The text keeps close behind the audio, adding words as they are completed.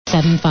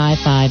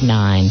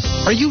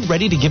888-7559. Are you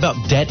ready to give up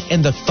debt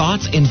and the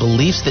thoughts and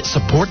beliefs that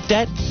support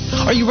debt?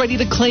 Are you ready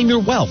to claim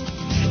your wealth?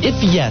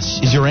 If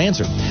yes is your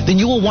answer, then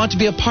you will want to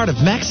be a part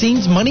of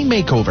Maxine's Money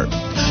Makeover.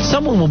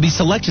 Someone will be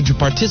selected to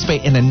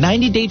participate in a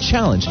 90-day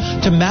challenge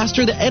to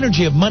master the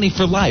energy of money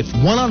for life,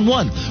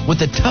 one-on-one, with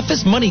the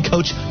toughest money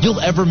coach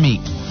you'll ever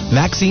meet,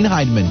 Maxine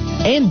Heidemann,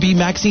 and be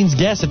Maxine's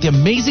guest at the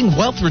Amazing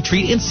Wealth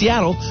Retreat in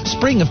Seattle,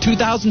 spring of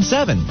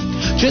 2007.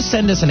 Just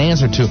send us an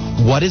answer to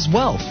what is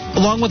wealth,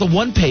 along with a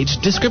one-page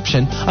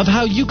description of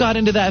how you got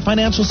into that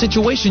financial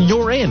situation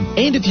you're in.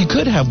 And if you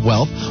could have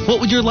wealth, what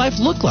would your life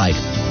look like?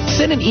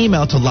 Send an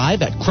email to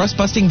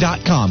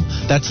live@crustbusting.com.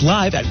 That's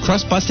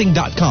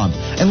live@crustbusting.com.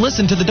 And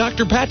listen to the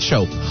Dr. Pat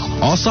Show.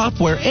 All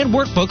software and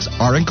workbooks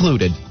are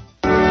included.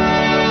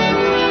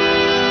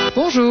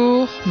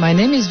 Bonjour, my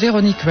name is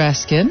Veronique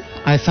Raskin.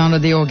 I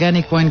founded the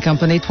Organic Wine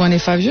Company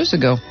 25 years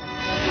ago.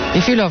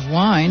 If you love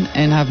wine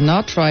and have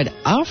not tried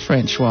our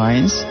French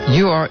wines,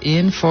 you are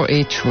in for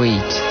a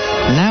treat.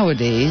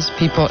 Nowadays,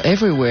 people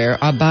everywhere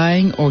are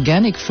buying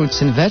organic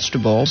fruits and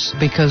vegetables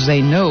because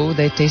they know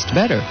they taste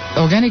better.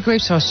 Organic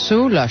grapes are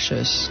so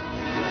luscious.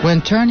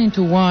 When turned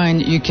into wine,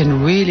 you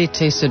can really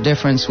taste the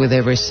difference with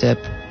every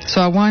sip.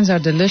 So our wines are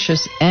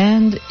delicious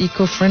and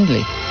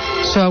eco-friendly.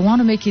 So I want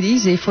to make it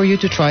easy for you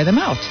to try them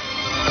out.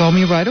 Call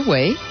me right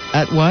away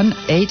at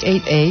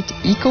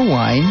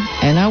 1-888-ECO-WINE,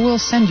 and I will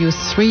send you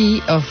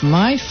 3 of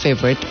my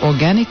favorite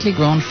organically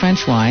grown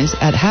French wines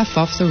at half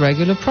off the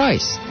regular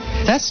price.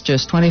 That's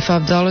just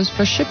 $25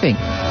 per shipping.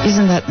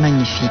 Isn't that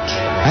magnifique?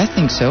 I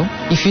think so.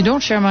 If you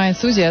don't share my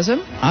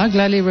enthusiasm, I'll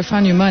gladly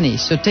refund you money.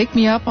 So take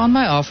me up on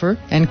my offer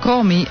and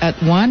call me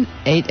at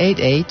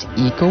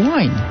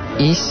 1-888-ECO-WINE.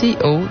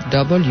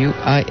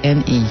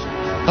 ECOWINE.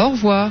 Au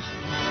revoir.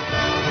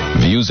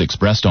 Views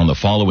expressed on the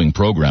following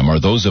program are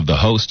those of the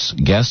hosts,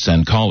 guests,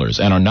 and callers,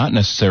 and are not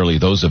necessarily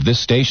those of this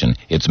station,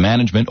 its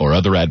management, or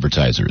other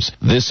advertisers.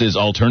 This is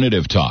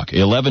Alternative Talk,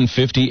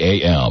 1150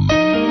 AM.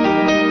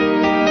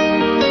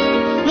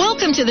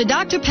 Welcome to the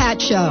Dr.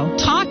 Pat Show.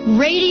 Talk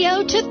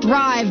radio to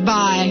thrive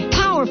by.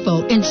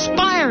 Powerful,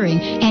 inspiring,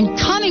 and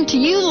coming to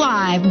you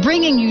live,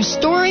 bringing you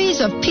stories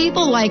of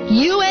people like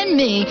you and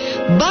me,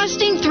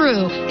 busting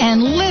through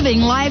and living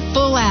life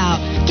full out.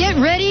 Get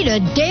ready to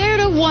dare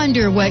to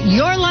wonder what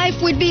your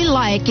life would be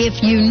like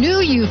if you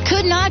knew you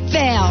could not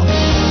fail.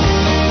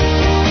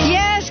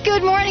 Yes,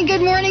 good morning,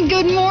 good morning,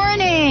 good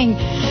morning.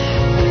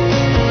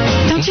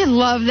 Don't you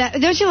love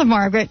that? Don't you love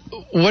Margaret?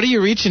 What are you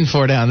reaching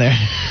for down there?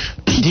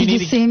 Did you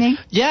see me?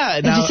 Yeah.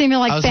 Did you see me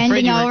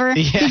bending over?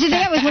 Yeah. Did you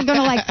think I was going to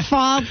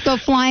go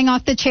flying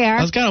off the chair?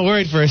 I was kind of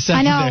worried for a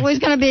second. I know, it was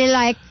going to be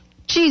like,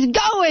 she's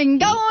going.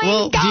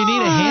 Well, do you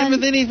need a hand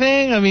with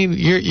anything? I mean,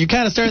 you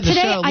kind of started the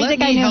show. Let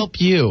me help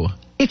you.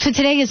 So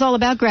today is all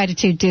about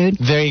gratitude, dude.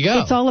 There you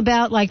go. It's all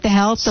about like the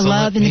health, the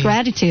love, and the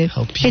gratitude.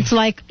 It's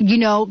like,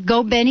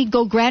 go Benny,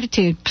 go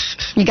gratitude.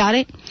 You got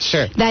it?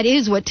 Sure. That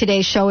is what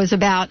today's show is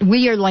about.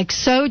 We are like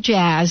so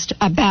jazzed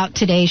about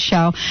today's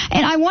show.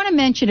 And I want to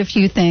mention a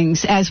few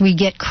things as we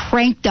get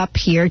cranked up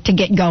here to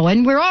get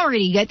going. We're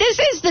already good. This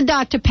is the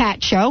Dr.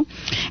 Pat Show,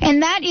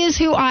 and that is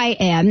who I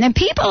am. And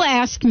people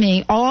ask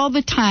me all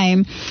the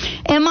time,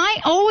 am I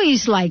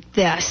always like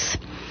this?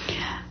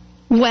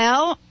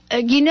 Well,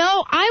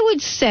 I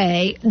would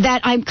say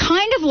that I'm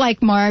kind of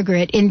like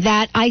Margaret in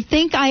that I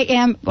think I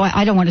am, well,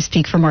 I don't want to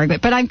speak for Margaret,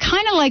 but I'm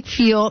kind of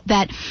feel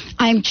that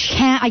I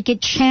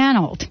get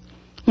channeled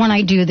when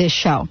I do this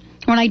show,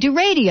 when I do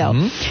radio.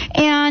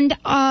 Mm-hmm. And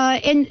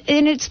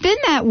it's been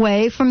that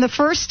way from the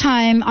first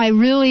time I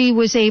really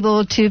was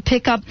able to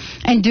pick up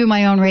and do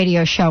my own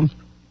radio show.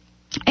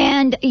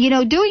 And,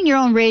 doing your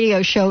own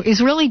radio show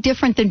is really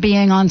different than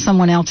being on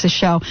someone else's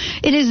show.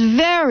 It is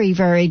very,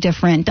 very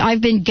different. I've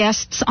been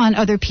guests on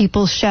other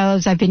people's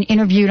shows. I've been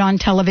interviewed on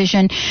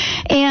television.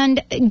 And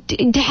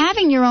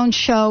having your own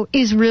show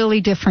is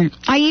really different.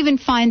 I even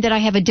find that I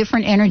have a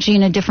different energy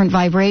and a different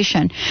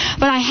vibration.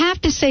 But I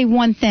have to say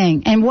one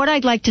thing, and what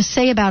I'd like to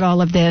say about all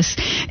of this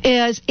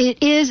is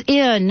it is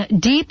in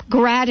deep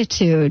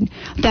gratitude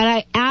that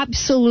I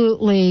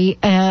absolutely,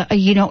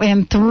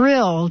 am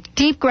thrilled,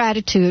 deep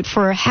gratitude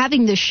for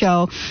having this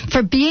show,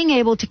 for being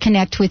able to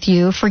connect with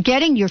you, for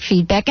getting your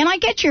feedback. And I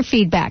get your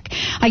feedback.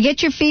 I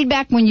get your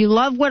feedback when you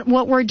love what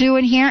we're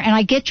doing here, and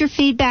I get your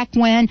feedback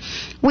when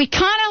we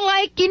kind of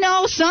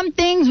some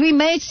things we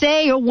may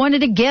say, or one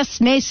of the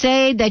guests may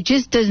say that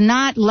just does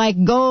not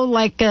go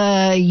with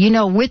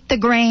the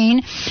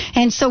grain.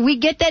 And so we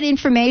get that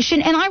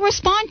information, and I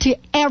respond to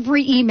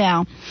every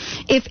email.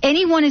 If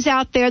anyone is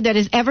out there that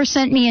has ever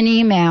sent me an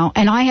email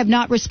and I have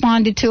not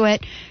responded to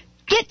it,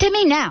 get to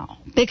me now,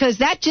 because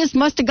that just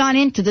must have gone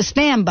into the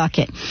spam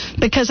bucket,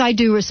 because I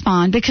do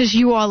respond, because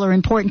you all are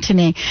important to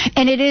me.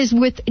 And it is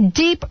with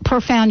deep,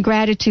 profound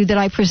gratitude that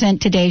I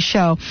present today's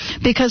show,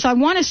 because I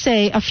want to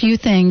say a few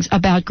things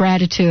about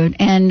gratitude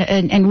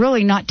and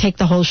really not take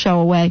the whole show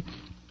away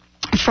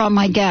from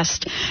my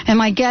guest. And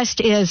my guest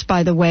is,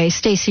 by the way,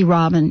 Stacey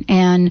Robin.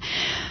 And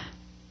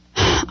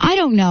I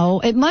don't know,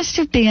 it must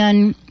have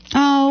been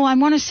I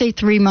want to say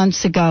 3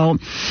 months ago,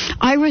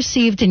 I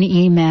received an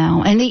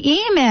email, and the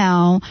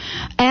email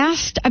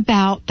asked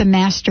about the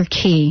master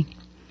key.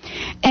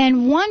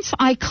 And once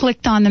I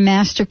clicked on the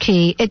master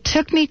key, it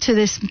took me to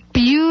this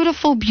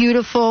beautiful,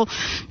 beautiful,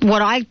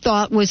 what I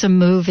thought was a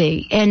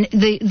movie. And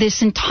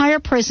this entire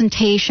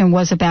presentation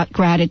was about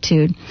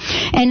gratitude.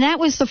 And that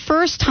was the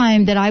first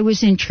time that I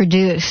was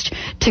introduced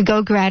to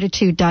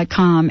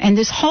GoGratitude.com. And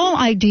this whole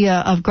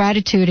idea of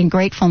gratitude and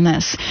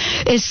gratefulness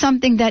is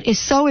something that is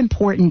so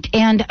important.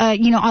 And,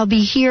 I'll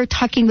be here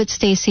talking with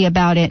Stacy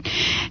about it.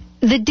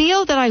 The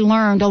deal that I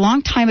learned a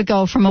long time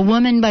ago from a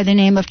woman by the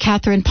name of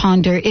Catherine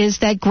Ponder is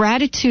that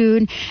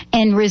gratitude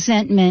and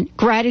resentment,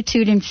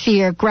 gratitude and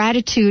fear,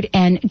 gratitude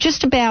and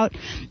just about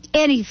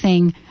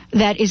anything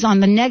that is on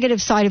the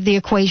negative side of the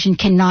equation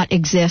cannot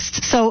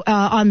exist. So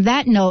on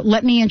that note,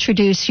 let me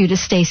introduce you to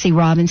Stacy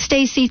Robbins.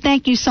 Stacy,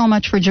 thank you so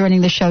much for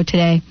joining the show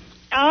today.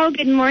 Oh,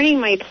 good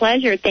morning. My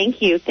pleasure.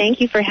 Thank you.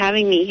 Thank you for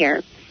having me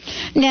here.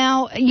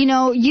 Now,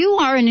 you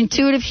are an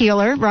intuitive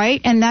healer,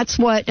 right? And that's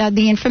what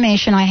the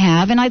information I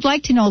have. And I'd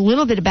like to know a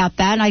little bit about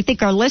that. And I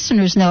think our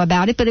listeners know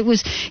about it. But it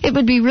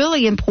would be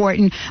really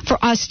important for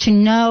us to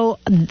know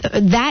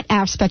that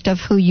aspect of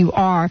who you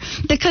are,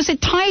 because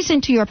it ties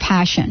into your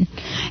passion.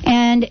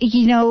 And,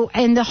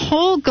 and the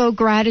whole Go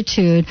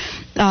Gratitude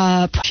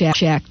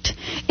project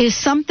is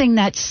something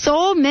that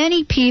so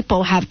many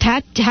people have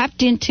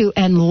tapped into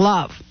and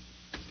love.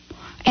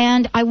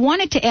 And I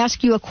wanted to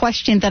ask you a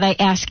question that I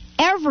ask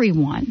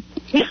everyone.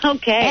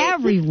 Okay.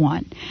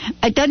 Everyone.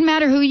 It doesn't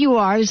matter who you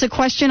are. It's a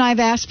question I've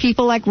asked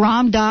people like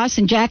Ram Dass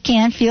and Jack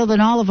Canfield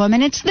and all of them,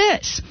 and it's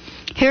this.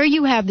 Here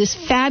you have this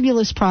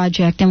fabulous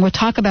project, and we'll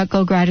talk about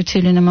Go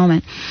Gratitude in a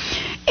moment.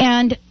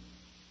 And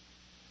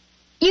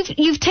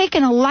you've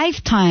taken a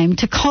lifetime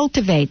to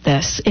cultivate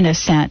this, in a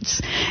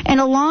sense. And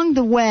along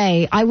the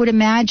way, I would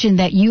imagine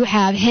that you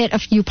have hit a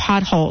few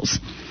potholes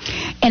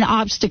and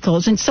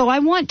obstacles. And so I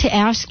want to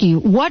ask you,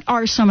 what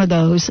are some of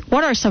those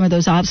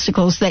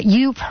obstacles that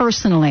you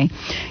personally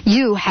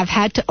have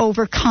had to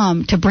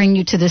overcome to bring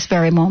you to this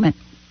very moment?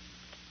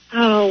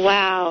 Oh,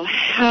 wow.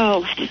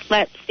 Oh,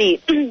 let's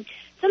see.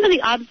 Some of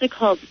the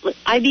obstacles,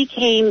 I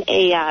became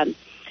a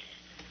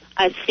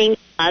single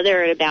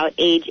mother at about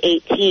age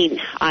 18.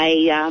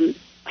 I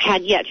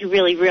had yet to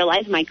really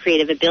realize my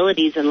creative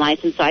abilities in life,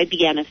 and so I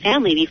began a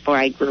family before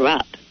I grew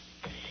up.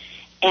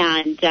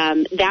 And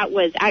that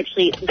was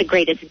actually the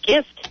greatest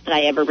gift that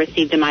I ever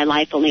received in my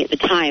life, only at the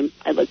time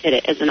I looked at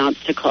it as an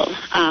obstacle.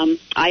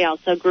 I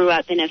also grew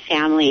up in a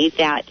family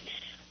that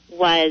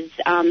was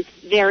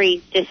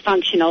very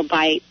dysfunctional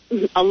by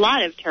a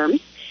lot of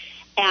terms,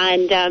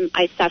 and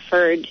I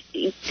suffered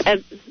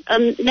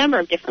a number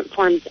of different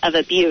forms of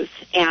abuse,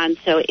 and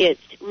so it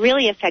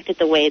really affected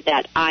the way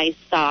that I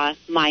saw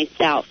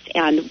myself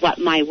and what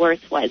my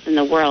worth was in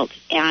the world.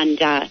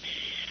 And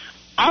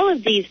all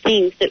of these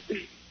things that...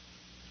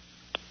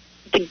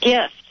 The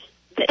gift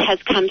that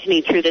has come to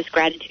me through this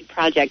gratitude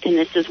project, and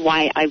this is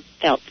why I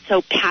felt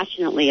so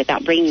passionately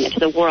about bringing it to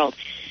the world,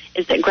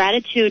 is that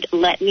gratitude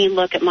let me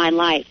look at my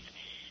life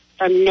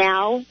from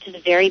now to the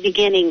very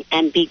beginning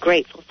and be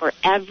grateful for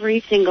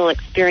every single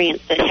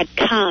experience that had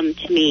come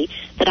to me,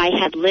 that I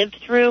had lived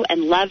through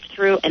and loved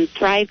through and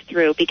thrived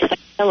through, because I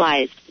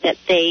realized that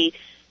they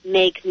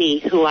make me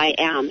who I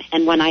am.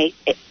 And when I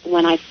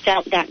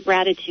felt that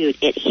gratitude,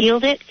 it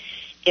healed it,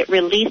 it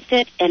released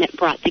it, and it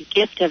brought the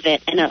gift of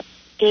it, and it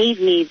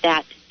gave me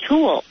that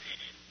tool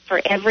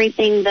for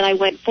everything that I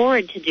went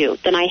forward to do.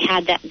 Then I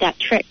had that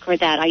trick or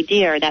that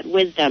idea or that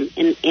wisdom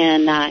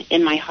in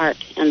my heart.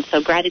 And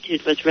so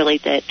gratitude was really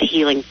the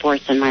healing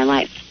force in my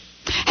life.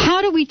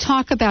 How do we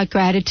talk about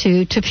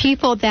gratitude to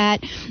people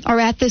that are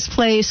at this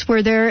place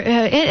where they're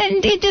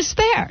in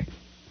despair?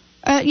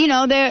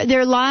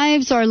 Their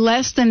lives are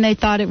less than they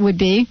thought it would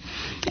be.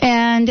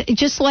 And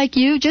just like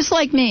you, just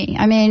like me,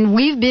 I mean,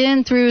 we've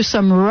been through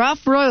some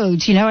rough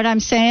roads, you know what I'm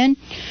saying?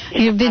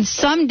 There have been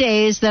some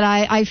days that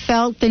I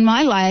felt in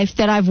my life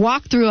that I've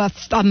walked through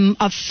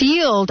a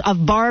field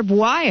of barbed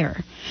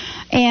wire.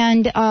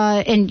 And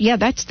yeah,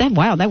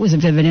 wow, that was a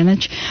vivid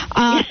image.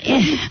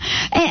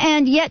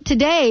 And yet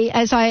today,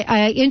 as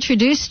I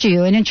introduced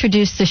you and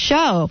introduced the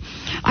show,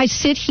 I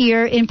sit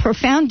here in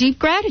profound, deep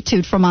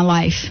gratitude for my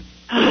life.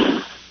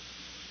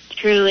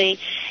 Truly.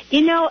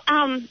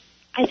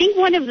 I think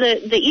one of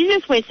the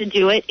easiest ways to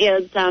do it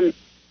is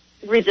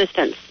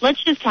resistance.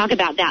 Let's just talk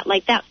about that.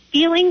 Like that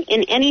feeling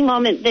in any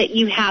moment that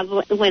you have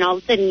when all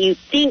of a sudden you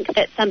think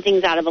that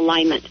something's out of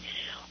alignment,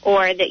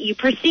 or that you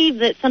perceive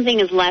that something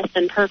is less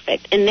than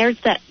perfect. And there's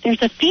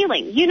a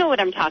feeling, you know what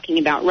I'm talking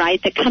about,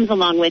 right, that comes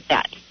along with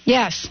that.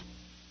 Yes.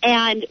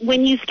 And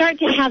when you start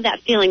to have that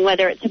feeling,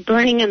 whether it's a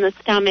burning in the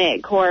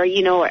stomach or,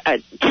 a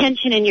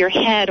tension in your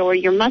head or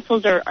your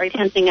muscles are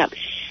tensing up,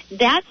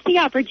 that's the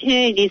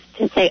opportunity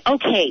to say,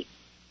 okay,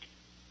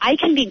 I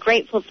can be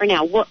grateful for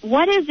now.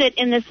 What is it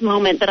in this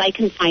moment that I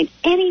can find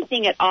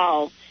anything at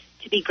all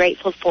to be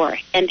grateful for?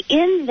 And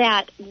in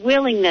that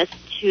willingness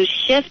to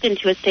shift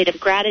into a state of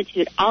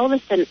gratitude, all of a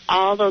sudden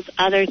all those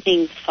other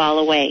things fall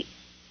away.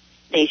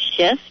 They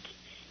shift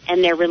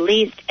and they're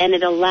released, and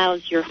it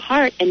allows your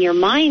heart and your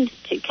mind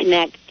to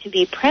connect, to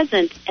be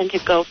present, and to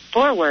go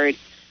forward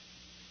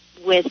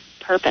with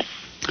purpose.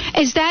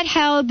 Is that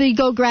how the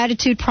Go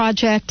Gratitude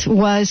Project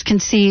was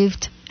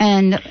conceived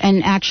and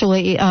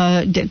actually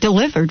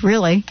delivered,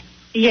 really?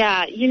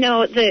 Yeah,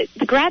 the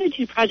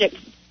Gratitude Project,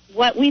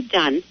 what we've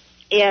done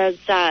is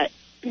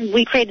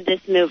we created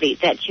this movie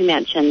that you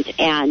mentioned,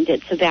 and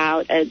it's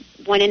about a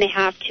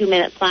 1.5,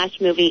 2-minute flash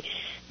movie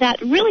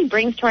that really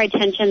brings to our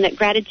attention that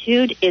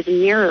gratitude is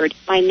mirrored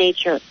by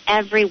nature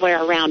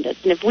everywhere around us.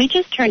 And if we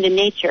just turn to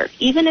nature,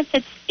 even if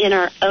it's in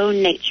our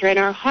own nature, in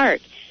our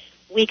heart,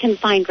 we can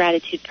find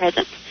gratitude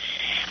present.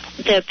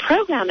 The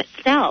program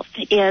itself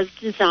is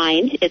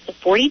designed, it's a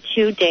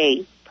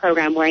 42-day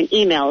program where an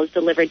email is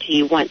delivered to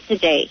you once a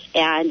day,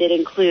 and it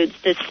includes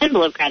the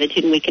symbol of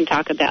gratitude, and we can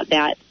talk about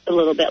that a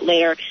little bit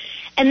later.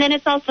 And then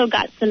it's also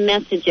got some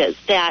messages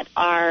that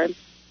are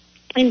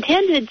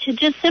intended to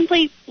just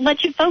simply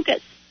let you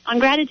focus on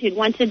gratitude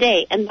once a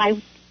day. And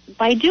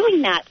by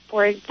doing that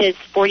for this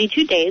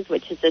 42 days,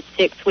 which is a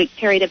 6-week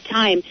period of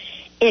time,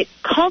 it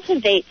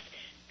cultivates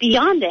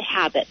beyond a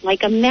habit,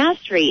 like a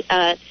mastery,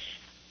 a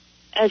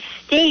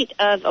state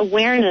of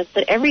awareness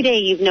that every day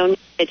you've known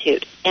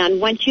gratitude.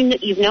 And once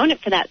you've known it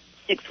for that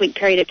 6-week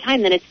period of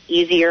time, then it's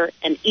easier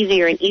and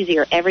easier and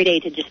easier every day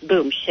to just,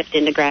 boom, shift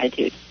into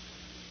gratitude.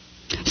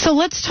 So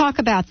let's talk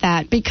about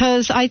that,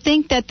 because I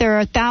think that there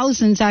are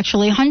thousands,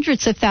 actually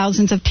hundreds of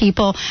thousands of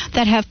people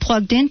that have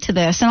plugged into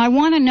this. And I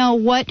want to know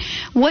what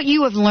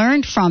you have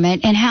learned from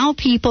it and how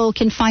people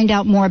can find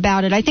out more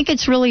about it. I think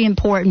it's really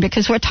important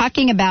because we're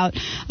talking about,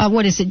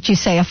 what is it you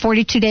say, a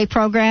 42-day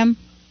program?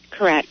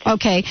 Correct.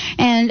 Okay,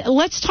 and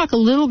let's talk a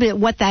little bit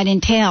what that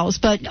entails,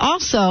 but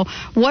also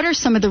what are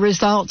some of the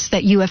results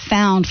that you have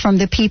found from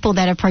the people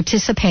that have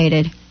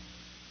participated?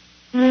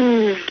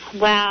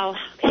 Wow.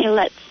 Okay,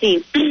 let's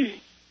see.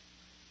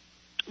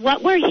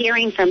 What we're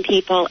hearing from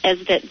people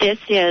is that this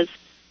is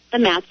the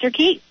master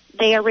key.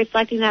 They are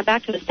reflecting that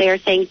back to us. They are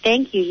saying,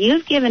 thank you.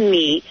 You've given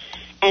me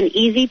an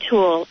easy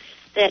tool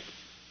that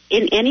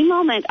in any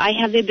moment I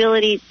have the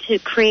ability to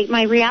create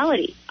my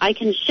reality. I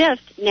can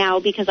shift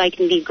now because I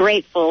can be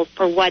grateful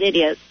for what it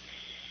is.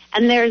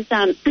 And there's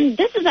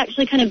this is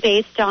actually kind of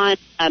based on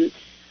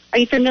are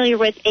you familiar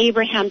with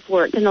Abraham's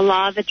work in the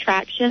law of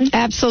attraction?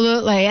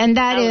 Absolutely. And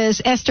that is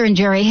Esther and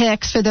Jerry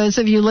Hicks. For those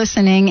of you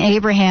listening,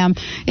 Abraham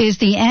is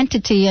the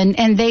entity,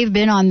 and they've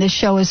been on this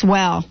show as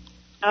well.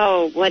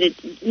 Oh, what a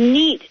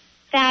neat,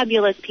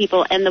 fabulous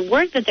people. And the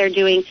work that they're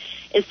doing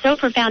is so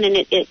profound, and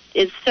it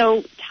is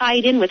so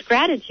tied in with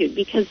gratitude,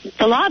 because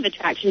the law of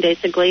attraction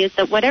basically is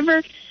that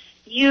whatever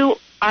you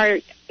are,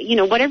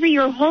 whatever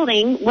you're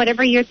holding,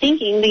 whatever you're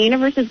thinking, the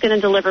universe is going to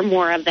deliver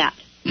more of that.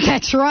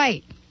 That's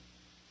right.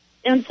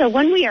 And so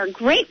when we are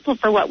grateful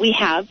for what we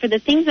have, for the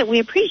things that we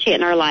appreciate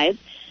in our lives,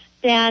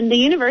 then the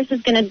universe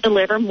is going to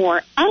deliver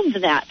more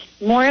of that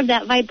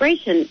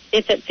vibration.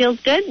 If it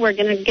feels good, we're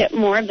going to get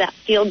more of that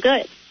feel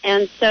good.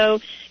 And so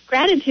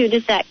gratitude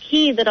is that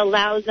key that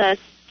allows us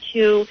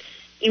to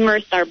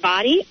immerse our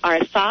body,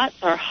 our thoughts,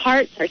 our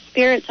hearts, our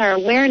spirits, our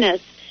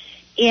awareness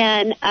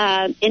in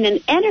an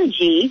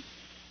energy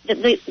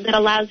that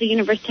allows the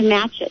universe to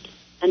match it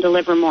and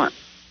deliver more.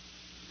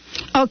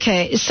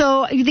 Okay,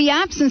 so the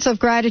absence of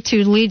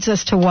gratitude leads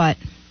us to what?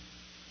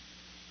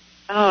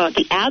 Oh,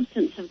 the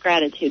absence of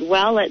gratitude.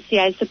 Well, let's see.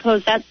 I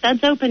suppose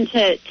that's open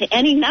to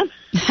any number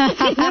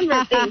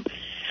of things.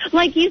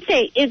 Like you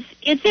say,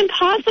 it's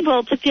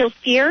impossible to feel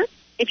fear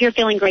if you're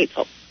feeling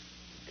grateful.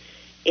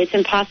 It's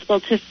impossible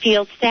to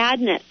feel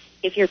sadness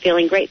if you're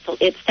feeling grateful.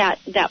 It's that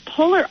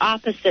polar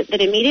opposite that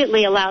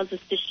immediately allows us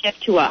to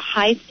shift to a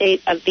high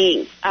state of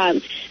being.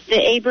 The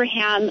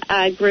Abraham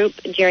group,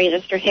 Jerry and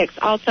Esther Hicks,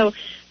 also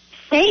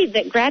say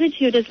that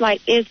gratitude is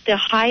the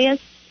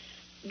highest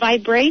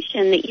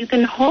vibration that you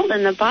can hold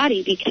in the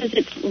body, because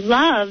it's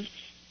love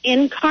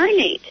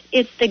incarnate.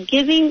 It's the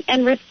giving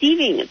and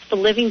receiving. It's the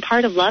living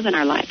part of love in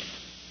our life.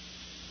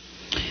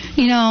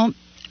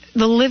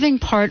 The living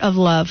part of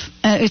love.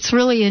 It's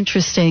really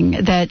interesting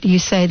that you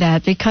say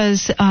that,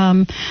 because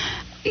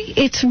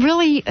it's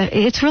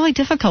really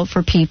difficult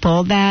for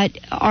people that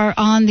are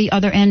on the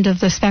other end of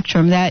the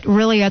spectrum, that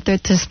really are at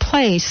this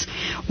place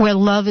where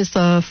love is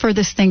the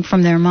furthest thing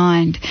from their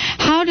mind.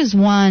 How does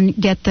one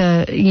get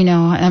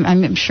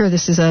I'm sure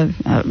this is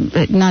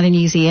not an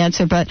easy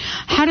answer, but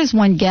how does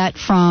one get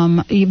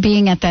from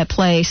being at that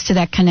place to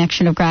that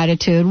connection of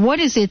gratitude?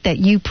 What is it that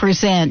you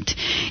present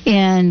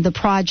in the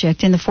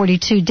project, in the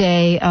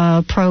 42-day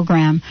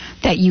program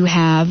that you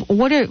have?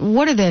 What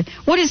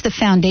is the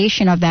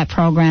foundation of that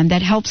program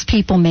that helps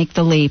people make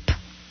the leap?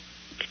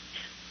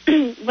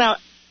 Well,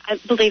 I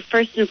believe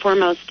first and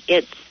foremost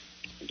it's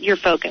your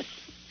focus.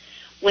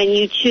 When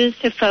you choose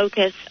to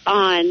focus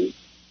on,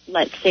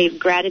 let's say,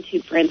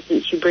 gratitude, for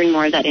instance, you bring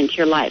more of that into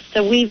your life.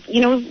 So we've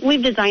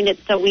designed it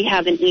so we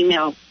have an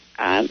email,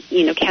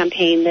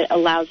 campaign that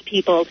allows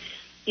people,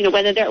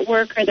 whether they're at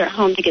work or they're at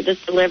home, to get this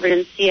delivered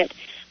and see it.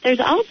 There's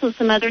also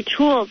some other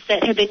tools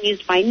that have been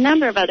used by a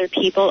number of other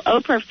people,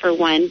 Oprah for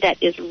one,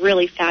 that is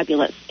really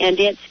fabulous. And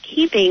it's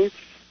keeping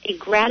a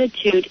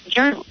gratitude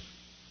journal.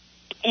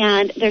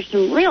 And there's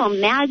some real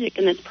magic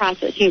in this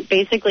process. You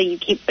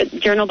keep a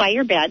journal by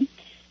your bed.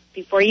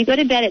 Before you go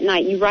to bed at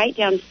night, you write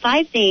down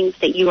 5 things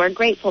that you are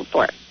grateful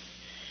for.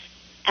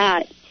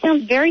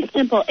 Sounds very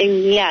simple,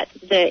 and yet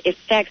the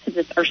effects of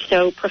this are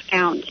so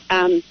profound.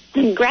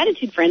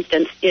 Gratitude, for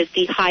instance, is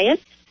the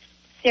highest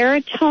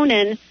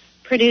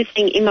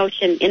serotonin-producing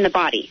emotion in the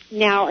body.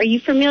 Now, are you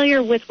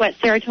familiar with what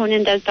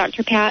serotonin does,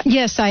 Dr. Pat?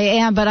 Yes, I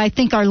am, but I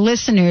think our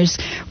listeners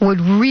would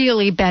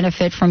really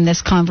benefit from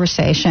this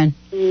conversation.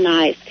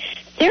 Nice.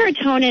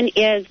 Serotonin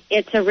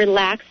it's a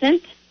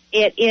relaxant.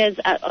 It is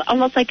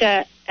almost like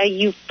a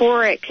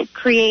euphoric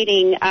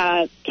creating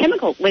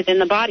chemical within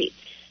the body.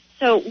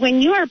 So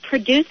when you are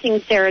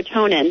producing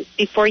serotonin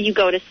before you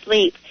go to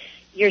sleep,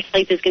 your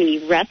sleep is going to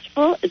be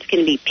restful, it's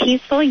going to be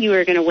peaceful, you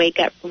are going to wake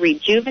up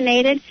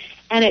rejuvenated,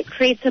 and it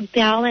creates a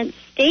balanced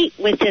state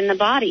within the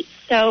body.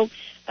 So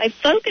by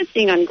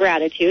focusing on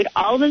gratitude,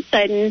 all of a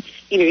sudden,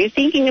 you're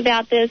thinking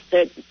about this,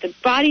 the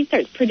body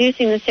starts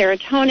producing the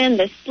serotonin,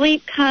 the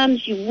sleep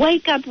comes, you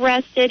wake up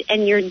rested,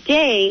 and your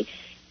day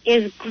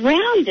is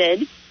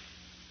grounded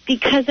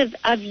because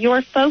of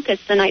your focus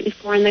the night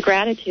before in the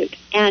gratitude.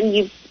 And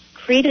you've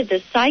created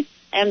this cycle.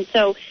 And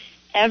so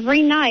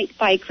every night,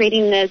 by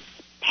creating this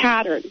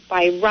pattern,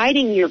 by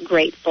writing your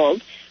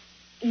gratefuls,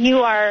 you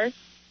are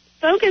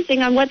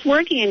focusing on what's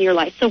working in your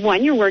life. So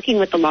one, you're working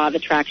with the law of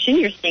attraction.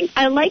 You're saying,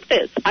 I like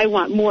this. I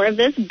want more of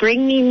this.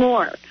 Bring me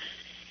more.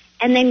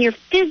 And then you're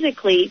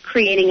physically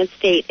creating a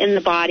state in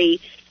the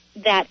body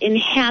that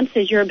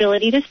enhances your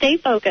ability to stay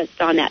focused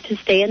on that, to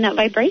stay in that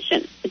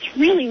vibration. It's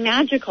really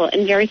magical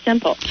and very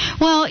simple.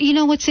 Well,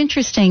 what's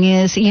interesting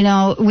is,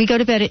 we go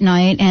to bed at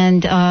night,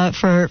 and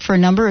for a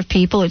number of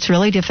people, it's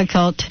really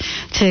difficult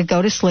to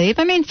go to sleep.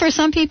 I mean, for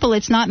some people,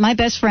 it's not. My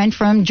best friend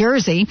from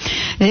Jersey,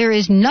 there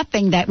is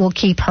nothing that will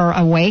keep her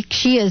awake.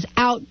 She is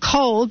out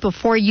cold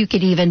before you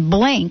could even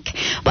blink.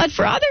 But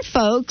for other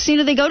folks,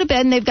 they go to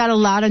bed and they've got a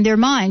lot on their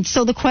mind.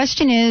 So the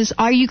question is,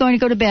 are you going to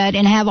go to bed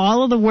and have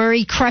all of the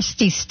worry,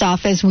 crusty stuff,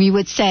 as we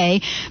would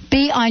say,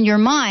 be on your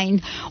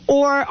mind?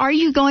 Or are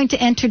you going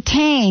to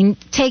entertain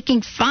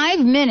taking 5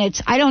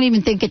 minutes? I don't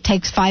even think it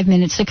takes 5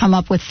 minutes to come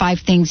up with 5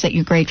 things that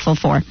you're grateful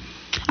for.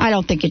 I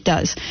don't think it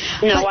does.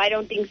 No, I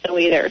don't think so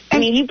either. I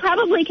mean, you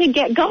probably could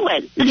get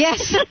going.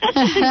 Yes.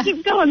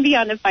 Keep going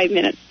beyond the 5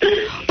 minutes.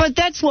 But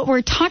that's what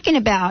we're talking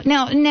about.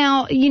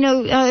 Now,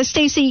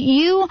 Stacy,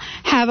 you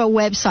have a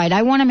website.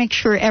 I want to make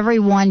sure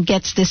everyone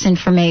gets this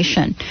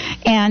information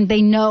and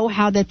they know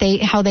how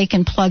they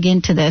can plug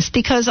into this,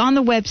 because on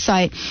the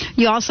website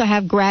you also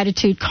have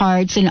gratitude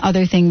cards and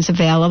other things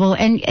available,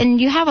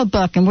 and you have a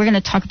book, and we're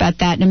going to talk about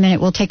that in a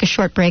minute. We'll take a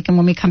short break, and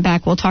when we come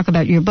back, we'll talk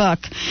about your book.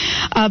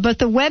 But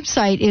the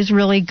website is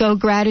really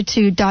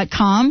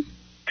gogratitude.com.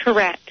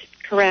 Correct.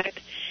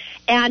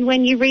 And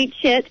when you reach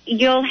it,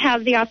 you'll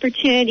have the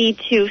opportunity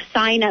to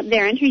sign up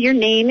there, enter your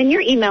name and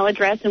your email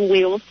address, and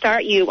we will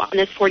start you on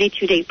this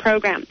 42-day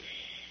program.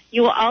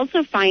 You will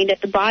also find at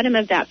the bottom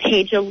of that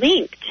page a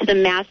link to the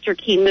Master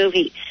Key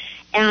movie.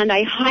 And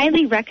I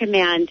highly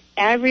recommend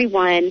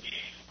everyone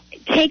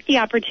take the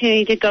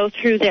opportunity to go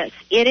through this.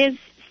 It is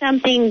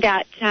something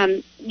that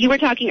you were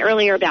talking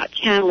earlier about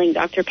channeling,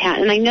 Dr. Pat,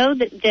 and I know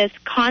that this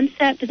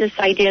concept, this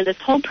idea, this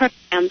whole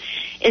program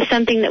is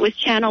something that was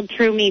channeled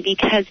through me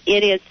because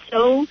it is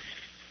so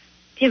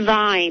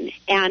divine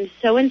and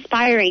so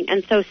inspiring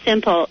and so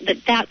simple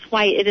that's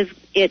why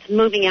it's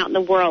moving out in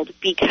the world,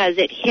 because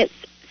it hits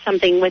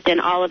something within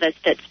all of us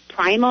that's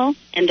primal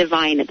and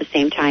divine at the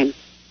same time.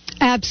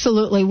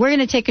 Absolutely. We're going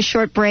to take a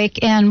short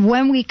break, and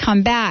when we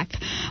come back,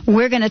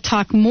 we're going to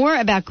talk more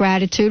about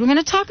gratitude. We're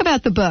going to talk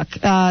about the book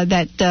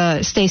that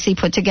Stacy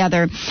put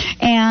together,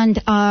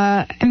 and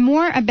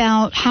more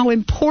about how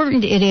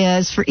important it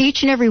is for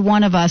each and every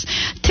one of us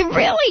to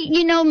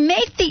really,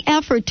 make the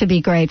effort to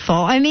be grateful.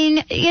 I mean,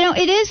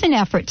 it is an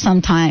effort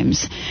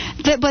sometimes.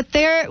 But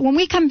when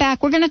we come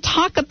back, we're going to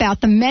talk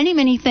about the many,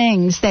 many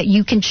things that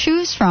you can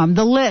choose from,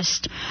 the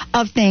list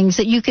of things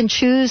that you can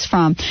choose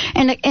from.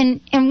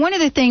 And one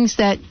of the things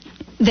that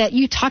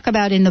you talk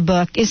about in the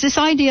book is this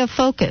idea of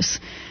focus.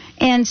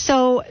 And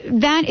so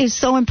that is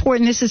so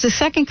important. This is the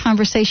second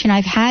conversation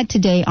I've had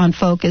today on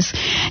focus.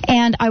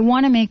 And I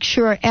want to make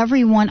sure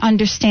everyone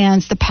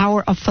understands the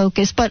power of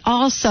focus, but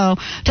also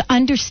to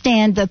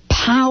understand the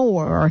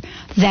power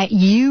that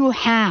you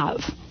have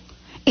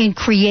in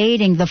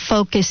creating the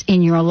focus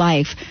in your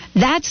life.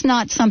 That's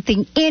not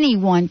something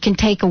anyone can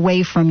take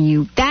away from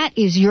you. That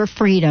is your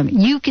freedom.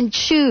 You can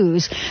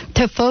choose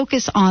to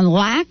focus on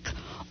lack,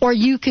 or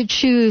you could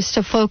choose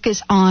to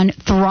focus on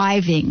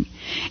thriving.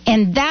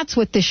 And that's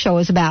what this show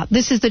is about.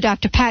 This is the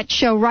Dr. Pat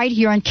Show right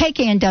here on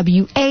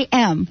KKNW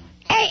AM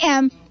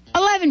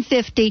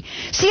 1150,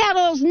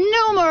 Seattle's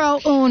numero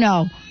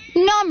uno,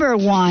 number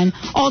one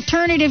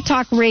alternative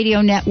talk radio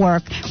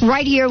network,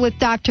 right here with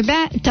Dr.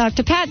 Pat.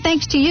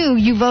 Thanks to you,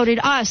 you voted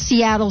us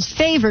Seattle's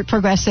favorite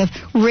progressive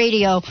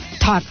radio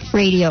talk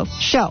radio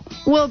show.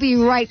 We'll be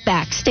right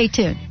back. Stay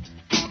tuned.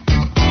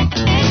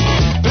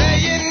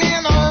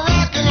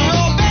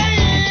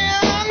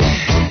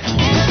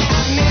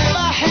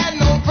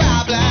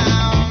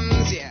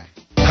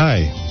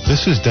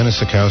 This is Dennis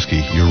Sikowski,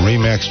 your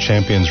RE/MAX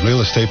Champions real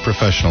estate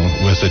professional,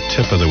 with the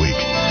tip of the week.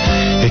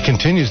 It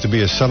continues to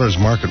be a seller's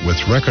market with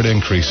record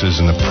increases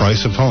in the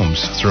price of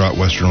homes throughout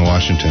Western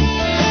Washington.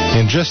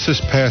 In just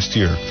this past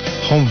year,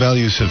 home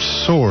values have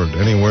soared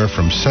anywhere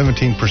from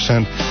 17%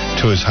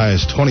 to as high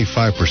as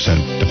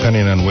 25%,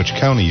 depending on which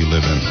county you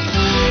live in.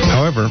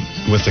 However,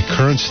 with the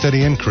current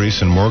steady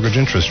increase in mortgage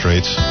interest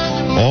rates,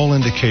 all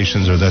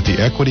indications are that the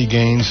equity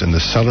gains and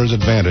the seller's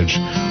advantage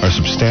are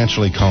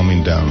substantially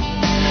calming down.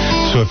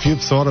 So if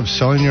you've thought of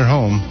selling your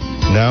home,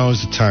 now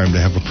is the time to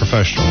have a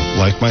professional,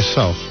 like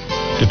myself,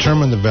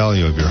 determine the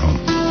value of your home.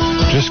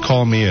 Just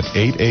call me at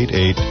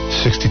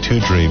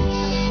 888-62-DREAM.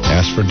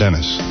 Ask for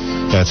Dennis.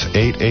 That's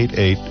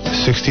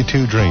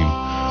 888-62-DREAM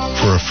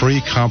for a free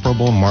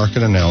comparable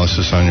market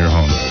analysis on your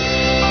home.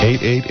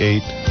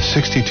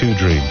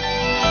 888-62-DREAM.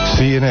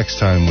 See you next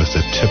time with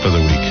the tip of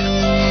the week.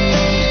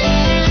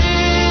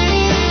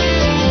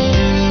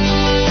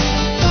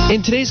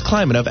 In today's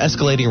climate of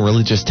escalating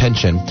religious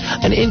tension,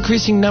 an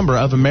increasing number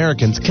of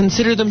Americans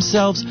consider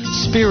themselves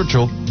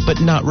spiritual but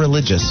not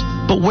religious.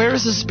 But where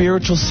is a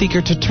spiritual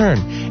seeker to turn,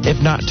 if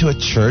not to a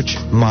church,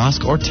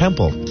 mosque, or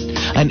temple?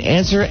 An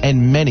answer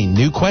and many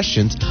new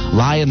questions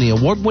lie in the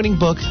award-winning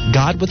book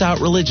God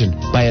Without Religion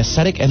by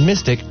ascetic and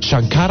mystic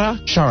Shankara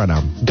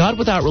Sharanam. God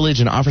Without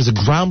Religion offers a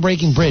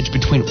groundbreaking bridge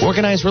between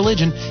organized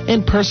religion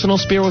and personal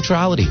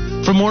spirituality.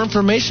 For more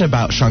information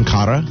about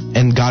Shankara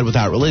and God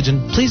Without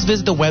Religion, please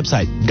visit the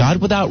website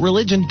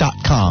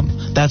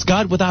godwithoutreligion.com. That's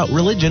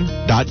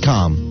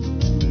godwithoutreligion.com.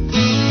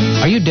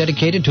 Are you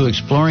dedicated to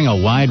exploring a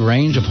wide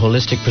range of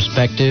holistic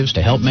perspectives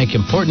to help make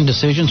important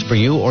decisions for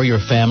you or your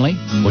family?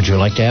 Would you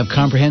like to have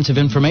comprehensive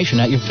information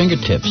at your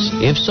fingertips?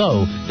 If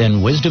so,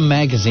 then Wisdom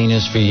Magazine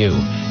is for you.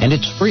 And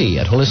it's free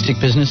at holistic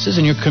businesses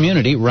in your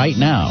community right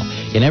now.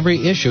 In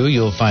every issue,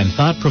 you'll find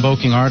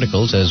thought-provoking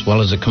articles as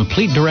well as a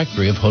complete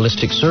directory of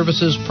holistic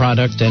services,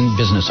 products, and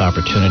business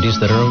opportunities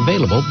that are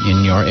available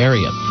in your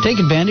area. Take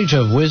advantage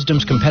of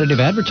Wisdom's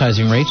competitive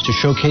advertising rates to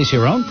showcase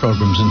your own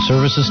programs and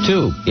services,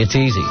 too. It's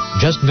easy.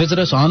 Just visit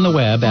us on the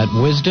web at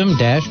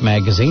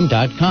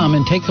wisdom-magazine.com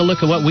and take a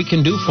look at what we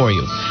can do for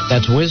you.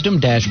 That's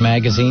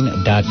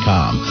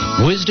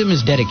wisdom-magazine.com. Wisdom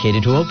is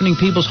dedicated to opening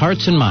people's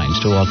hearts and minds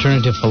to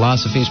alternative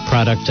philosophies,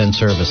 products, and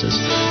services.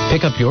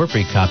 Pick up your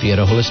free copy at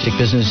a holistic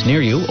business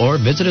near you or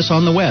visit us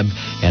on the web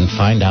and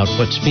find out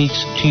what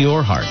speaks to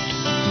your heart.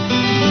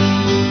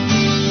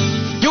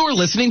 You're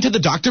listening to The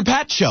Dr.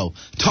 Pat Show.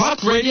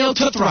 Talk radio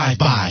to thrive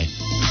by.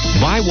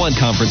 Buy one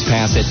conference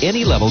pass at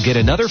any level, get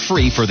another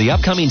free for the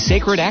upcoming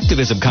Sacred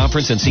Activism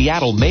Conference in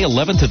Seattle, May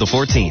 11th to the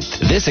 14th.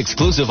 This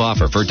exclusive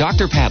offer for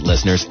Dr. Pat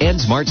listeners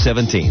ends March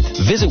 17th.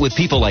 Visit with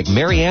people like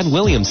Marianne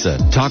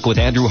Williamson. Talk with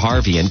Andrew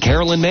Harvey and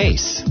Carolyn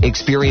Mace.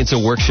 Experience a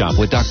workshop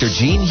with Dr.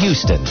 Gene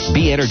Houston.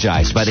 Be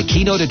energized by the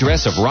keynote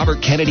address of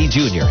Robert Kennedy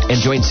Jr.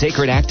 and join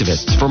sacred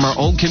activists from our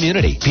own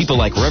community. People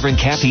like Reverend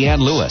Kathy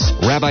Ann Lewis,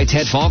 Rabbi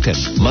Ted Falcon,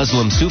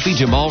 Muslim Sufi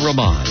Jamal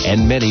Rahman,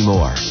 and many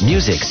more.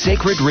 Music,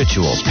 sacred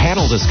rituals,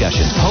 panel discussions,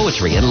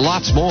 poetry, and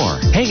lots more.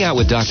 Hang out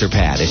with Dr.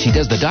 Pat as she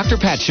does the Dr.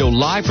 Pat Show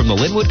live from the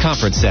Linwood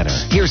Conference Center.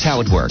 Here's how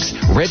it works.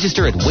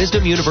 Register at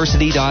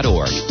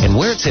wisdomuniversity.org. And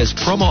where it says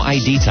promo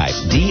ID type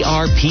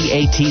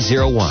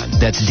DRPAT01,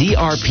 that's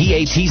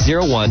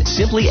DRPAT01,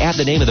 simply add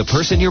the name of the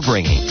person you're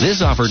bringing.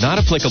 This offer not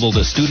applicable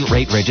to student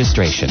rate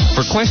registration.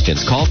 For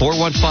questions, call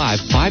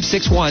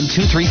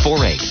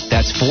 415-561-2348.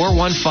 That's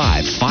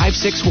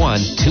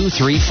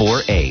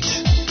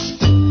 415-561-2348.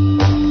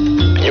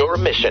 Your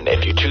mission,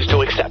 if you choose to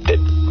accept it,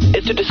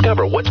 is to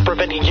discover what's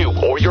preventing you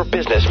or your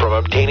business from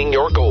obtaining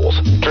your goals,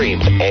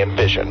 dreams, and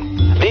vision.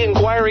 The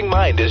Inquiring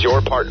Mind is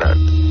your partner.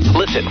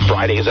 Listen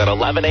Fridays at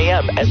 11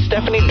 a.m. as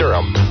Stephanie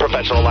Durham,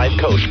 professional life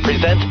coach,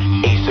 presents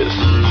ACES.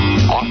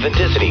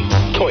 Authenticity,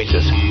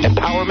 choices,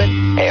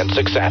 empowerment, and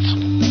success.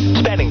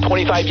 Spanning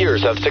 25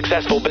 years of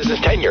successful business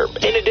tenure,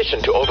 in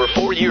addition to over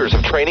 4 years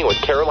of training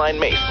with Caroline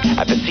Mace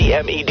at the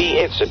CMED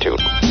Institute.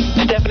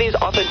 Stephanie's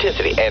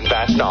authenticity and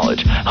vast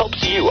knowledge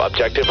helps you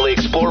objectively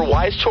explore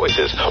wise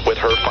choices with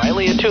her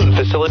finely attuned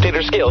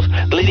facilitator skills,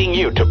 leading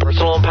you to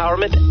personal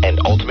empowerment and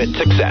ultimate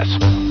success.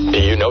 Do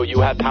you know you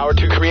have power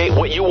to create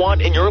what you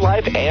want in your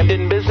life and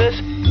in business?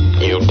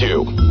 You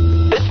do.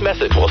 This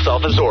message will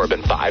self-absorb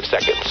in 5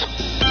 seconds.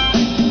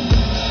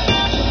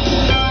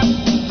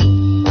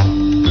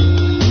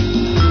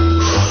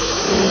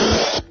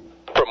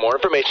 For more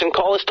information,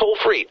 call us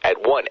toll-free at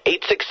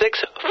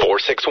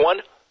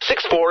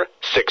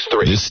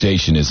 1-866-461-6463. This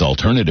station is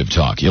Alternative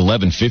Talk,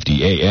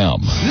 1150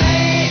 AM.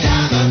 Lay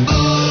down the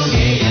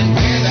boogie and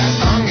play that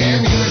funky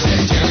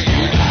music till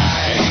you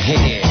die.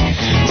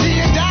 Till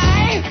you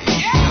die?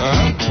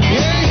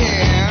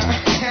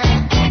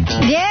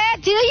 Yeah,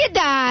 till you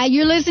die.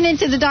 You're listening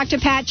to the Dr.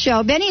 Pat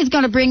Show. Benny is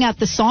going to bring out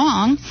the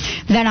song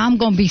that I'm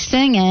going to be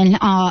singing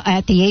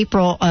at the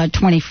April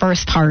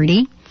 21st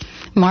party.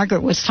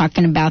 Margaret was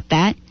talking about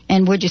that.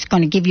 and we're just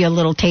going to give you a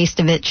little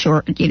taste of it.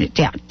 Short,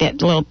 that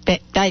little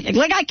bit.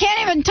 I can't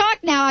even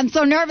talk now. I'm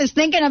so nervous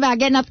thinking about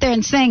getting up there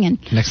and singing.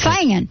 Next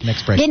break.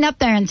 Getting up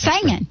there and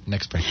singing.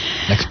 Next break.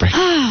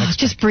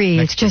 Just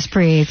breathe. Just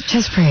breathe.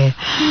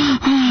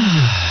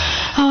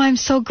 Oh, I'm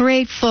so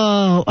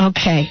grateful.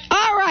 Okay.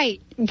 All right.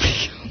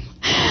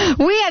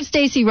 We have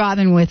Stacey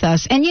Robin with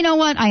us, and you know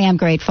what? I am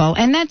grateful,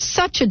 and that's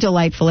such a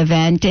delightful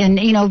event. And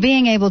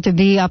being able to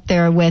be up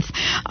there with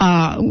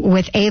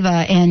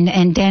Ava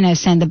and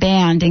Dennis and the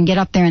band, and get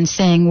up there and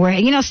sing.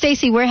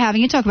 Stacey,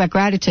 you talk about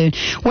gratitude.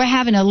 We're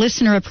having a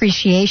listener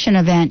appreciation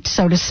event,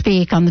 so to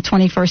speak, on the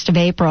 21st of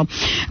April.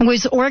 It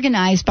was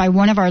organized by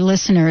one of our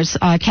listeners,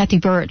 Kathy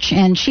Birch,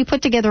 and she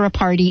put together a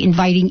party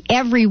inviting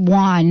every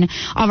one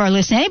of our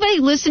listeners. Anybody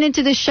listening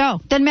to this show,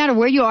 doesn't matter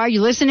where you are,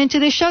 you listening to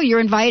this show, you're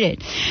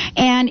invited.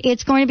 And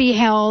it's going to be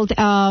held,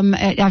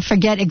 I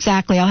forget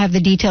exactly, I'll have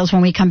the details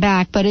when we come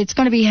back, but it's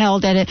going to be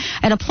held at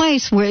a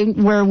place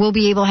where we'll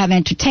be able to have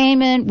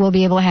entertainment, we'll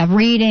be able to have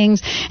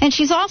readings, and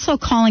she's also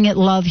calling it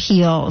Love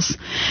Heals.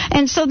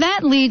 And so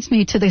that leads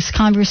me to this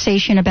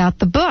conversation about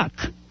the book.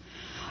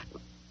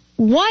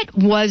 What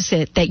was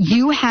it that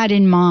you had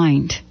in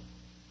mind,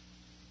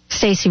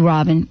 Stacey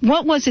Robin?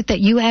 What was it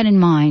that you had in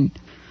mind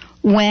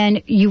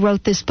when you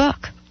wrote this book?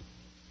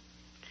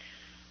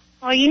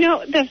 Well,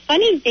 the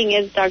funny thing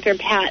is, Dr.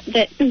 Pat,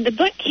 that the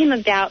book came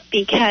about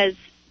because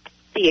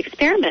the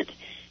experiment.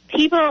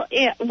 People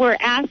were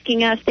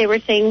asking us, they were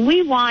saying,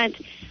 we want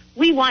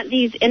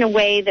these in a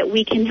way that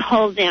we can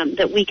hold them,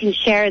 that we can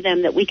share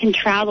them, that we can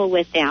travel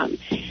with them.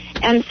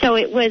 And so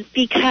it was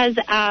because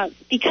of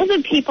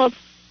people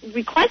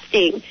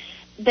requesting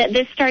that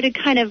this started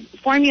kind of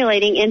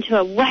formulating into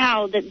a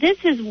wow, that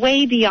this is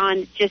way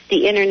beyond just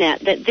the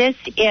internet, that this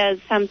is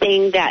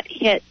something that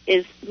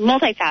is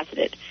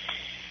multifaceted.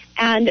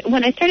 And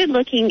when I started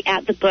looking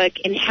at the book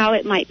and how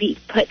it might be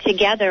put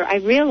together, I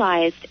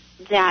realized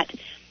that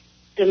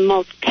the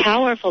most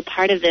powerful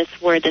part of this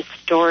were the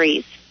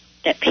stories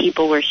that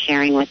people were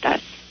sharing with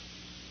us.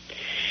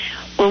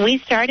 When we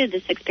started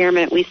this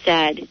experiment, we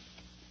said,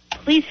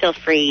 please feel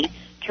free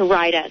to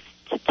write us,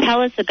 to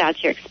tell us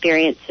about your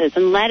experiences,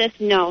 and let us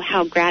know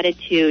how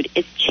gratitude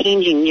is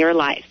changing your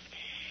life.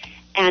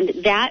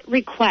 And that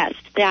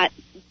request, that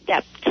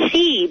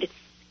seed,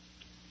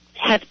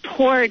 has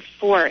poured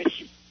forth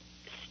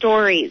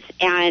stories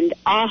and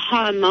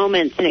aha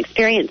moments and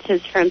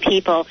experiences from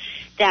people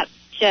that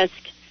just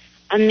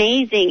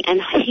amazing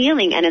and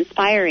healing and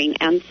inspiring.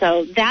 And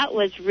so that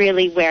was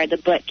really where the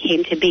book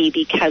came to be,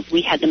 because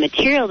we had the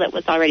material that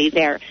was already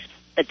there,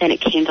 but then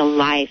it came to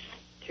life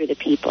through the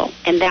people.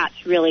 And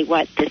that's really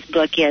what this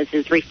book is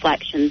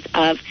reflections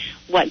of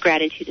what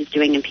gratitude is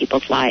doing in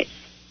people's lives.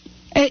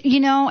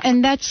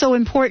 And that's so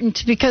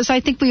important, because I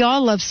think we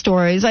all love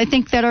stories. I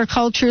think that our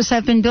cultures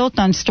have been built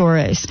on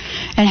stories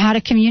and how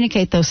to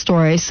communicate those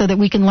stories so that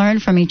we can learn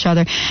from each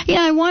other.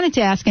 I wanted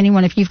to ask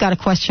anyone, if you've got a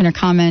question or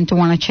comment or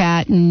want to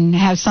chat and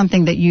have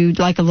something that you'd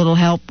like a little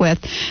help with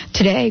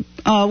today,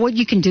 what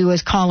you can do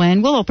is call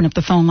in. We'll open up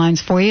the phone lines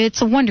for you.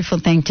 It's a wonderful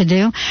thing to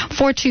do.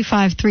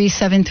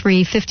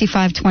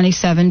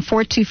 425-373-5527,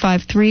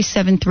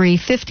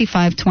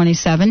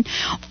 425-373-5527,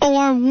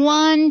 or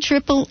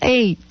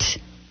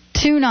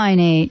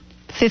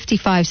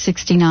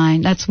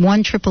 1-888-298-5569. That's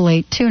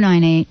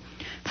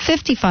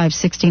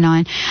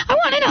 1-888-298-5569. I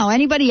want to know,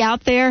 anybody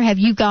out there, have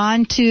you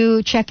gone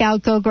to check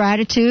out Go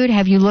Gratitude?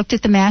 Have you looked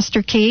at the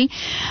Master Key?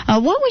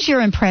 What was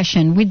your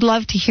impression? We'd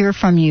love to hear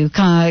from you.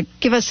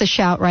 Give us a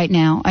shout right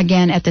now,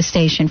 again, at the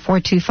station,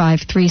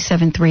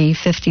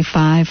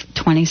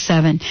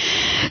 425-373-5527.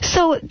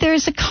 So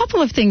there's a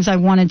couple of things I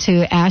wanted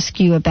to ask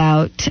you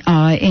about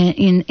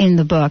in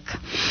the book.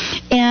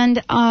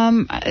 And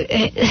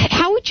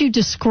how would you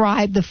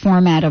describe the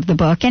format of the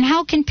book, and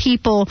how can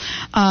people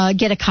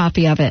get a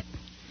copy of it?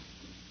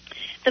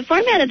 The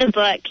format of the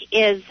book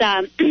is,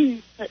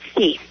 let's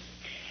see.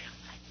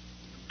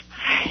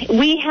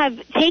 We have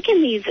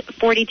taken these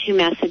 42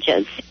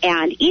 messages,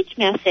 and each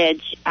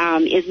message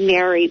is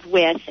married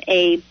with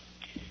a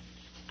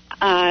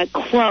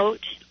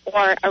quote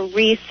or a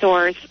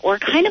resource or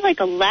kind of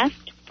like a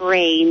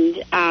left-brained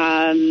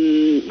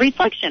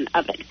reflection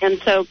of it.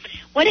 And so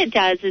what it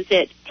does is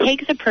it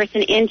takes a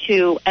person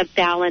into a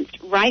balanced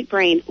right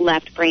brain,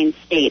 left brain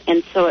state.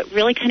 And so it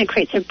really kind of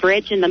creates a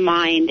bridge in the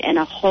mind and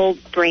a whole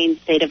brain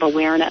state of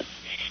awareness.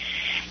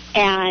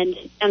 And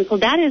so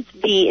that is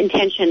the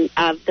intention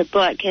of the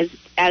book,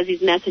 as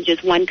these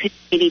messages, one could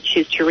maybe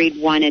choose to read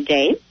one a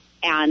day.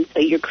 And so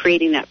you're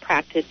creating that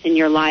practice in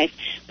your life.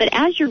 But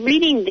as you're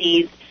reading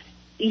these,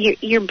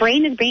 your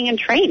brain is being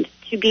entrained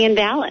to be in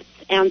balance.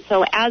 And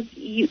so as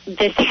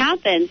this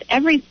happens,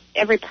 every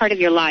part of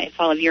your life,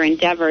 all of your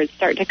endeavors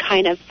start to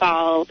kind of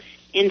fall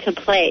into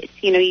place.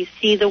 You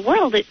see the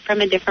world from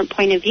a different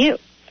point of view.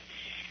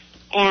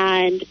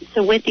 And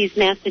so with these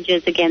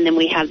messages, again, then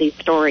we have these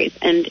stories.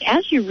 And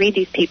as you read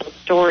these people's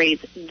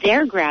stories,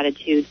 their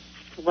gratitude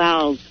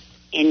swells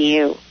in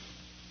you.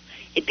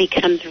 It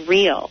becomes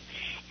real.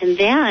 And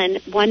then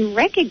one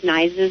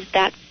recognizes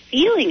that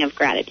feeling of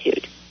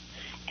gratitude.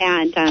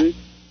 And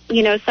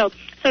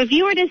So if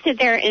you were to sit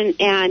there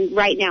and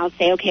right now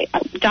say, okay,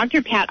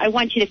 Dr. Pat, I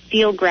want you to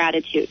feel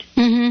gratitude.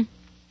 Mm-hmm.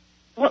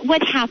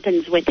 What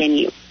happens within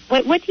you?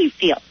 What do you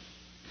feel?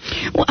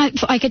 Well,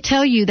 I could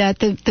tell you that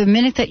the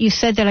minute that you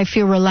said that, I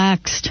feel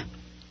relaxed.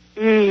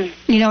 You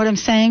know what I'm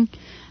saying?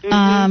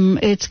 Mm-hmm.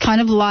 It's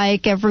kind of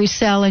like every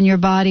cell in your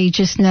body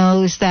just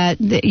knows that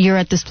you're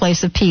at this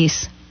place of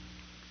peace.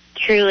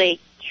 Truly.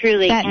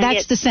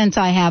 That's the sense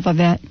I have of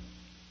it.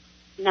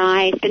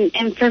 Nice.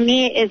 And for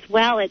me as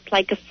well, it's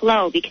like a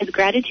flow, because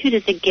gratitude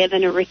is a give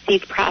and a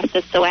receive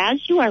process. So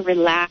as you are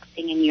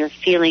relaxing and you're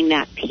feeling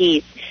that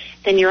peace,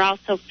 then you're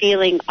also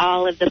feeling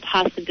all of the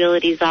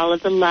possibilities, all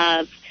of the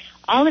love,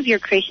 all of your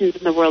creations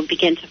in the world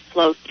begin to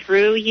flow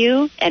through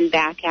you and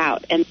back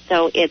out. And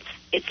so it's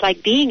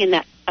like being in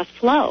a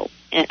flow,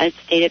 a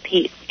state of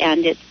peace,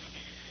 and it's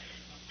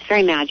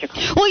very magical.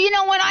 Well, you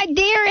know what? I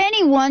dare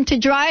anyone to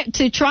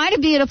try to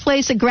be at a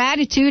place of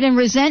gratitude and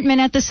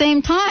resentment at the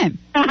same time.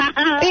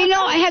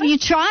 Have you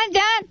tried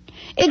that?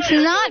 It's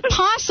not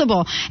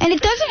possible. And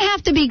it doesn't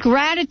have to be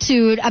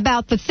gratitude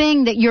about the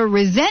thing that you're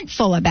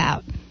resentful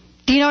about.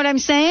 Do you know what I'm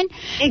saying?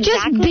 Exactly.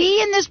 Just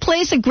be in this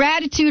place of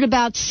gratitude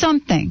about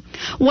something.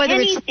 Whether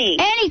it's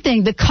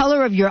anything, the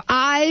color of your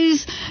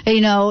eyes,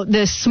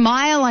 the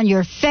smile on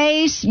your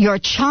face, your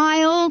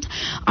child,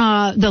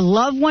 the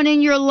loved one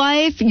in your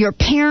life, your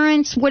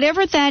parents,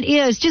 whatever that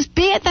is, just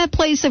be at that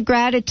place of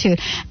gratitude.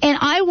 And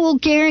I will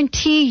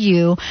guarantee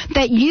you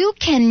that you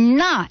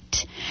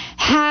cannot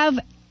have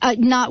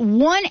not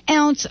 1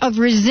 ounce of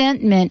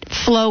resentment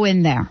flow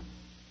in there.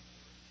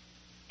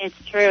 It's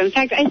true. In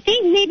fact, I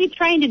think maybe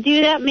trying to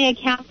do that may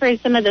account for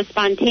some of the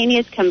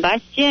spontaneous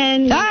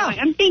combustion.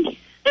 I'm thinking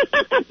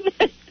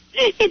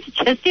it's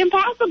just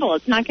impossible.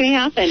 It's not going to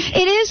happen.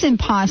 It is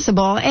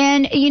impossible.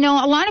 And,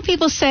 a lot of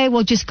people say,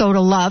 well, just go to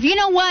love. You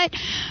know what?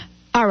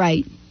 All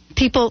right.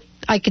 People,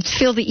 I could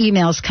feel the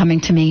emails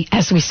coming to me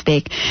as we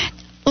speak.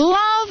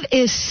 Love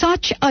is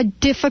such a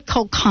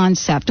difficult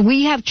concept.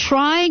 We have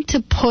tried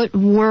to put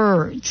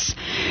words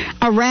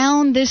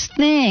around this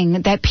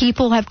thing that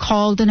people have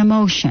called an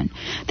emotion.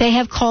 They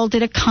have called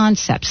it a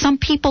concept. Some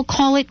people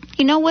call it,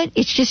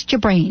 it's just your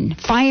brain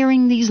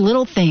firing these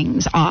little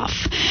things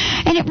off.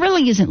 And it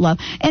really isn't love.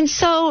 And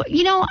so,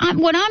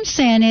 what I'm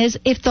saying is,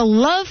 if the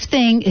love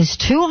thing is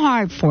too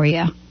hard for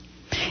you,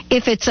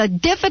 if it's a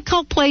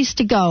difficult place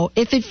to go,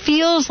 if it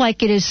feels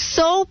like it is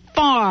so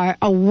far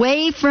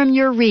away from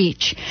your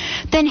reach,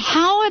 then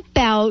how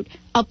about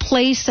a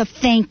place of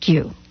thank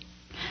you?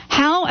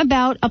 How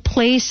about a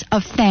place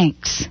of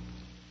thanks?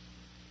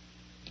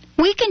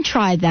 We can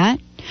try that.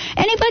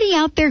 Anybody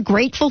out there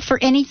grateful for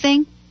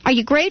anything? Are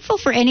you grateful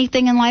for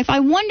anything in life? I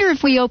wonder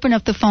if we open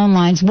up the phone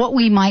lines, what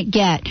we might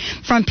get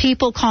from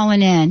people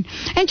calling in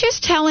and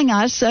just telling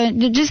us,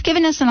 just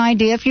giving us an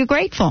idea if you're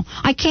grateful.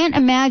 I can't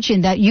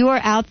imagine that you are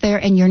out there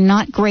and you're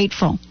not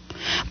grateful.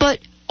 But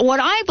what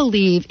I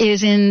believe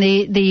is in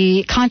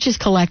the conscious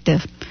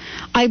collective.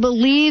 I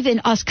believe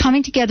in us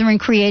coming together and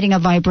creating a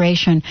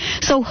vibration.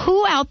 So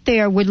who out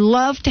there would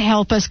love to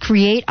help us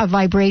create a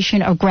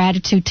vibration of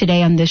gratitude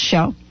today on this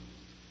show?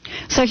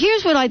 So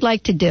here's what I'd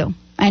like to do.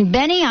 And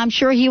Benny, I'm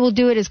sure he will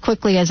do it as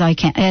quickly as he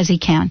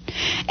can.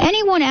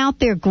 Anyone out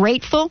there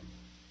grateful?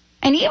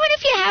 And even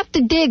if you have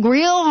to dig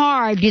real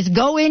hard, just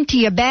go into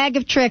your bag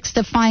of tricks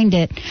to find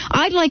it.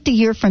 I'd like to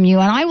hear from you,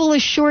 and I will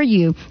assure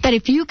you that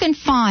if you can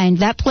find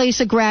that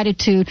place of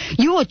gratitude,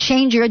 you will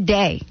change your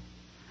day.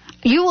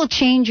 You will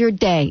change your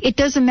day. It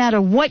doesn't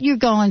matter what you're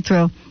going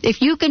through.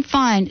 If you can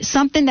find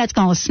something that's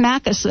going to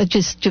smack us,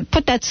 just to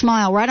put that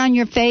smile right on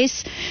your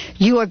face,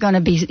 you are going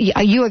to be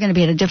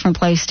at a different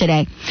place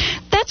today.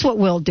 That's what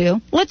we'll do.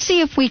 Let's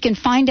see if we can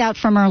find out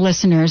from our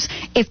listeners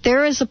if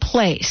there is a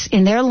place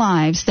in their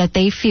lives that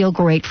they feel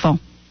grateful.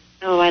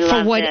 Oh, I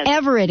love for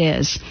whatever it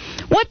is.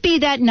 What be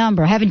that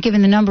number? I haven't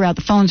given the number out.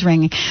 The phone's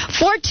ringing.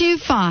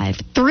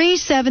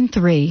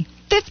 425-373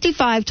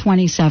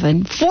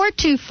 5527,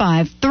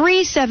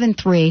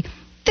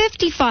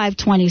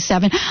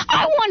 425-373-5527.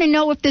 I want to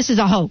know if this is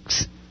a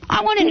hoax.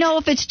 I want to know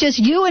if it's just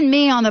you and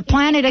me on the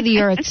planet of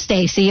the Earth,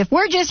 Stacy, if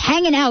we're just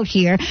hanging out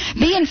here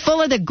being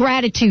full of the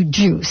gratitude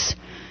juice,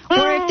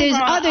 or if there's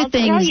other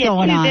things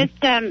going on.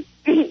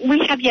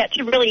 We have yet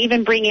to really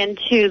even bring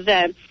into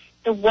the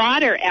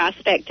water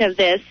aspect of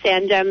this,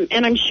 and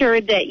I'm sure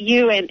that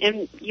you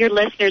and your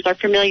listeners are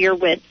familiar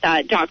with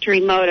Dr.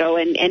 Emoto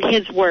and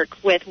his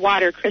work with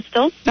water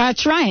crystals.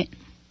 That's right.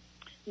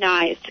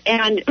 Nice.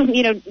 And,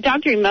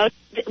 Dr. Emoto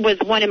was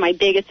one of my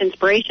biggest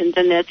inspirations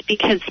in this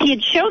because he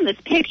had shown this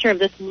picture of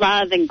this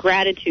love and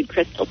gratitude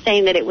crystal,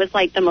 saying that it was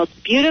like the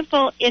most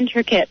beautiful,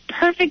 intricate,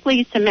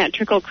 perfectly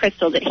symmetrical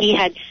crystal that he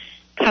had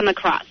come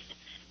across,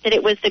 that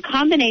it was the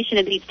combination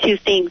of these two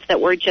things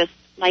that were just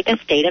like a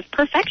state of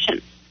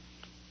perfection.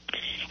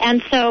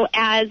 And so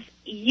as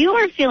you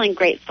are feeling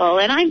grateful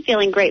and I'm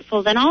feeling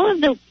grateful, then all of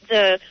the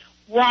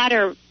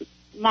water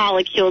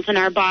molecules in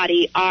our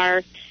body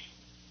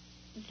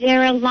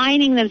they're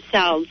aligning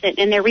themselves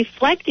and they're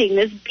reflecting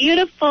this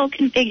beautiful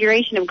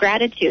configuration of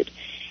gratitude.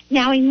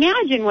 Now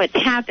imagine what's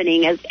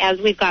happening as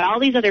we've got all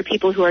these other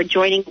people who are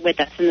joining with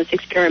us in this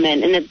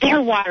experiment, and that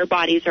their water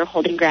bodies are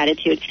holding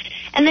gratitude.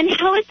 And then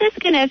how is this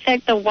going to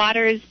affect the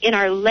waters in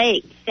our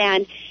lakes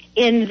and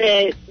in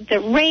the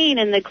rain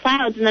and the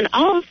clouds? And then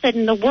all of a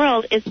sudden the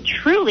world is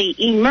truly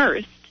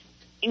immersed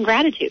in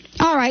gratitude.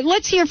 All right,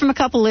 let's hear from a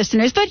couple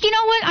listeners. But you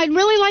know what? I'd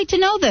really like to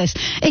know this.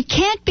 It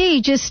can't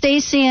be just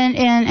Stacy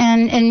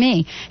and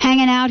me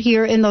hanging out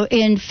here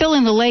in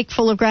filling the lake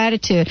full of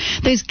gratitude.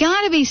 There's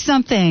got to be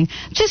something,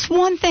 just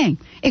one thing.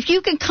 If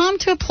you can come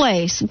to a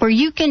place where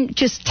you can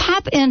just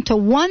tap into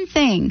one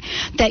thing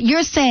that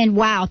you're saying,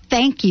 wow,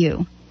 thank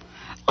you.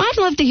 I'd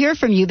love to hear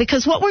from you,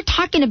 because what we're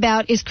talking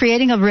about is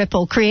creating a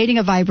ripple, creating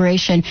a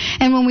vibration.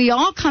 And when we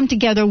all come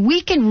together,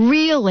 we can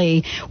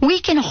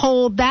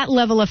hold that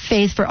level of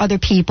faith for other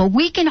people.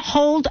 We can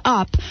hold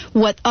up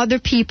what other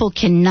people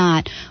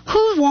cannot.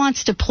 Who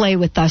wants to play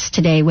with us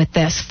today with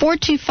this?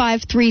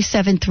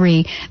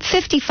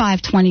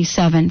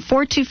 425-373-5527.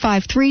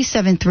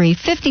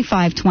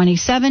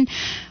 425-373-5527.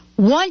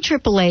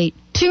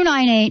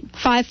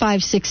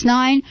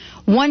 1-888-298-5569.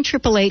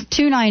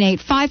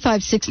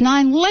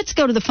 1-888-298-5569. Let's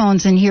go to the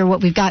phones and hear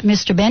what we've got,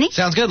 Mr. Benny.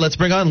 Sounds good. Let's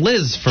bring on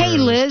Liz for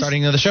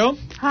starting of the show.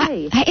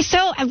 Hi. Hey,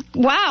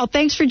 wow,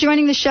 thanks for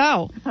joining the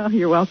show. Oh,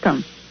 you're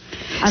welcome.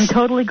 I'm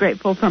totally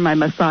grateful for my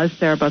massage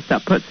therapist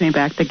that puts me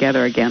back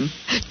together again.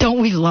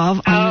 Don't we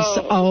love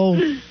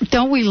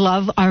don't we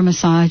love our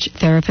massage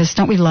therapists?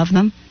 Don't we love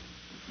them?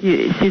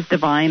 She's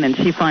divine, and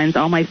she finds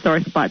all my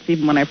sore spots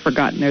even when I've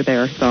forgotten they're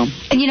there. So.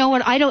 And you know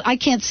what? I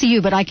can't see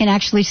you, but I can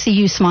actually see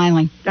you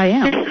smiling. I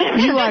am.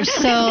 You are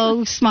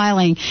so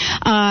smiling.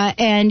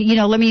 And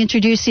let me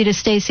introduce you to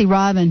Stacy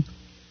Robin.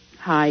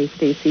 Hi,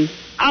 Stacy.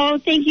 Oh,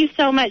 thank you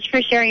so much for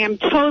sharing. I'm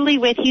totally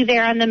with you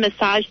there on the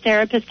massage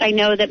therapist. I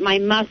know that my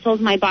muscles,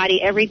 my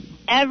body, every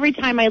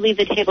time I leave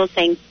the table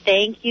saying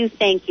thank you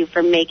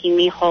for making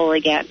me whole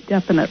again.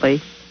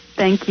 Definitely.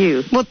 Thank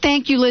you. Well,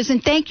 thank you, Liz,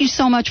 and thank you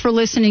so much for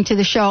listening to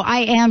the show.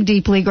 I am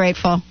deeply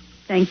grateful.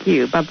 Thank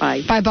you.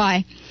 Bye-bye.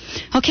 Bye-bye.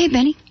 Okay,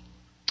 Benny.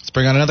 Let's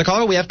bring on another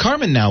caller. We have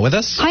Carmen now with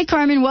us. Hi,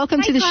 Carmen.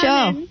 Welcome to the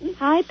Carmen. show.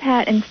 Hi,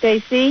 Pat and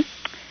Stacy.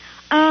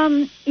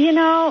 I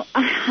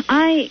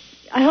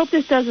hope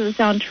this doesn't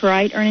sound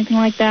trite or anything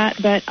like that,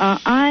 but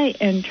I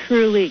am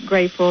truly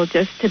grateful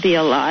just to be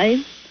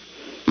alive.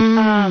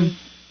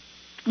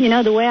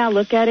 The way I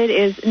look at it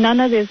is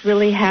none of this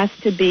really has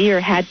to be or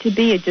had to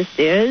be. It just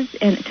is.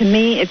 And to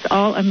me, it's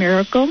all a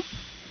miracle.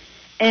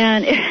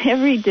 And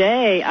every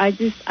day,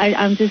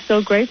 I'm just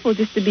so grateful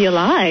just to be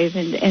alive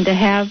and to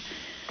have,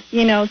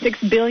 6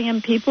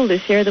 billion people to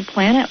share the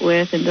planet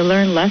with and to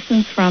learn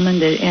lessons from and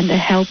to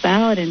help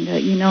out. And,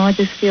 I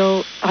just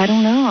feel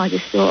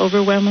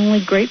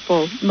overwhelmingly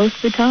grateful most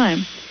of the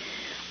time.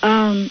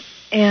 I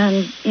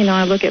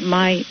look at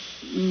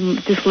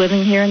just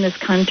living here in this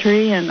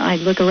country, and I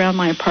look around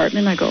my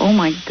apartment and I go, oh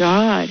my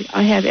God,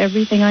 I have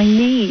everything I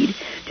need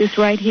just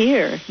right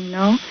here,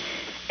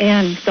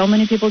 and so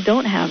many people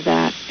don't have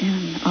that.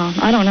 And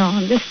I don't know,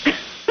 I'm just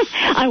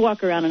I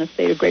walk around in a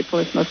state of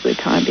gratefulness most of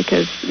the time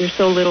because there's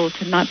so little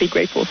to not be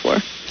grateful for.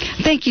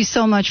 Thank you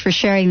so much for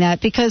sharing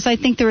that, because I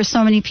think there are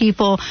so many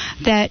people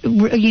that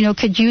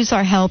could use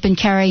our help in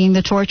carrying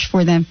the torch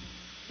for them.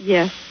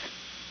 Yes.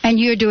 And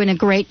you're doing a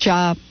great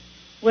job.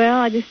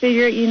 Well, I just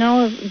figure,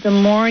 the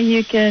more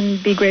you can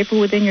be grateful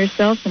within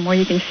yourself, the more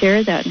you can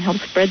share that and help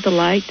spread the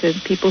light to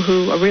people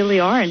who really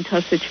are in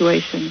tough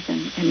situations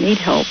and need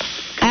help.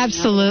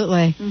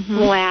 Absolutely. Mm-hmm.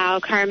 Wow,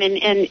 Carmen.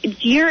 And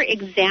your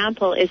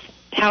example is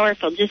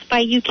powerful just by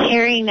you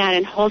carrying that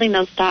and holding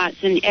those thoughts.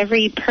 And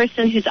every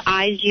person whose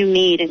eyes you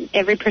meet and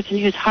every person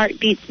whose heart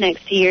beats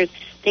next to yours,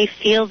 they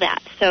feel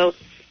that. So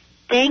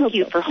thank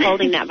you for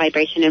holding that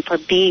vibration and for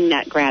being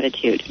that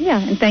gratitude. Yeah,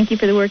 and thank you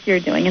for the work you're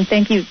doing. And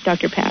thank you,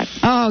 Dr. Pat.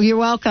 Oh, you're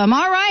welcome.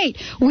 All right.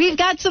 We've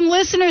got some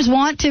listeners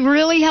want to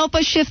really help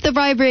us shift the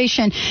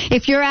vibration.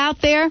 If you're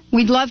out there,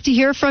 we'd love to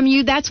hear from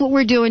you. That's what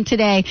we're doing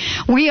today.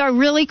 We are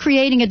really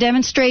creating a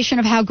demonstration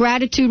of how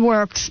gratitude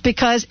works,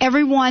 because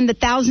the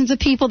thousands of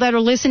people that are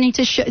listening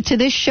to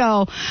this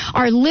show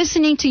are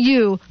listening to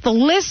you, the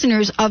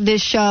listeners of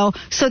this show,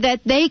 so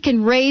that they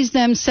can raise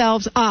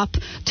themselves up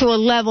to a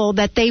level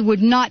that they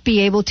would not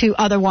be able to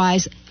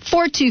otherwise.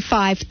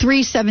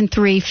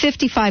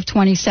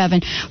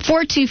 425-373-5527.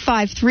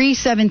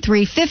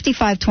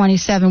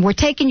 425-373-5527. We're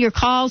taking your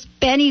calls.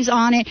 Benny's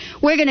on it.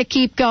 We're going to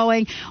keep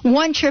going.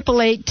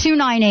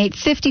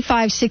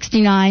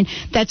 1-888-298-5569.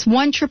 That's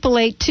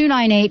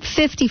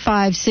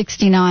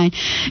 1-888-298-5569.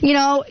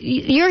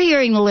 You're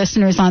hearing the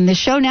listeners on this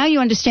show. Now you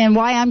understand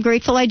why I'm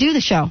grateful I do the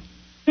show.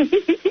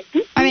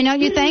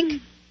 Don't you think?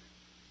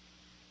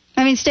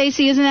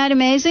 Stacy, isn't that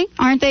amazing?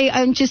 Aren't they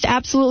just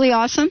absolutely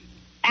awesome?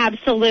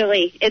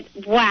 Absolutely.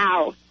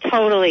 Wow,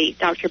 totally,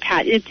 Dr.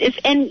 Pat.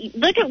 And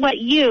look at what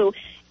you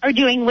are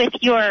doing with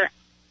your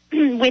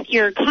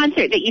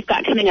concert that you've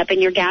got coming up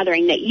in your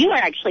gathering, that you are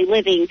actually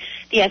living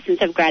the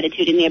essence of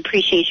gratitude and the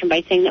appreciation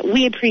by saying that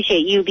we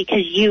appreciate you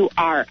because you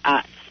are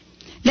us.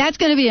 That's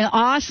going to be an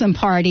awesome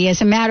party.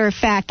 As a matter of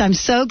fact, I'm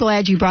so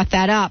glad you brought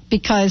that up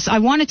because I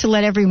wanted to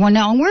let everyone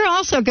know. And we're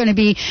also going to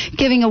be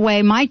giving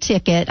away my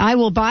ticket. I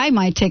will buy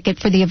my ticket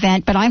for the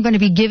event, but I'm going to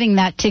be giving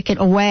that ticket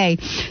away,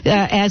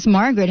 as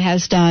Margaret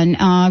has done.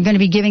 I'm going to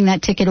be giving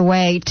that ticket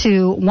away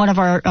to one of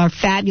our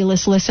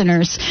fabulous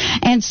listeners.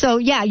 And so,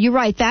 yeah, you're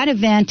right. That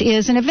event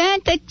is an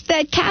event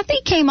that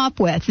Kathy came up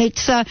with.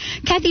 It's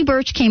Kathy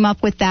Birch came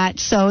up with that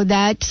so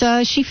that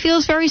she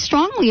feels very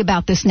strongly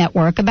about this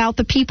network, about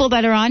the people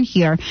that are on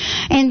here.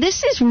 And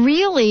this is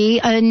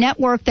really a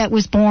network that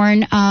was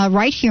born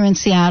right here in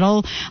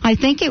Seattle. I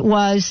think it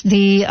was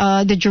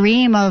the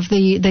dream of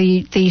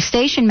the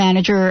station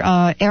manager,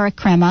 Eric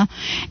Crema,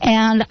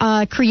 and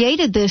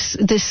created this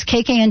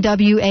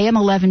KKNW AM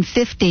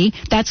 1150.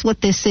 That's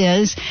what this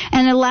is.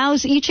 And it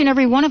allows each and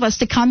every one of us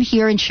to come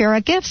here and share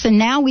our gifts. And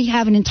now we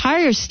have an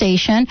entire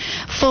station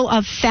full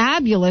of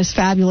fabulous,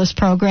 fabulous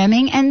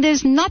programming. And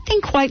there's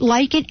nothing quite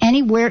like it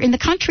anywhere in the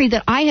country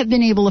that I have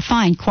been able to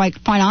find, quite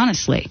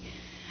honestly.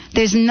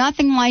 There's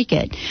nothing like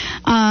it.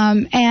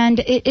 And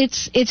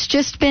it's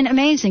just been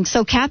amazing.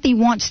 So Kathy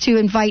wants to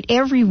invite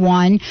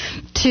everyone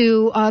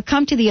to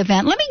come to the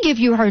event. Let me give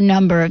you her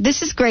number.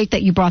 This is great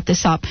that you brought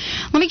this up.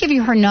 Let me give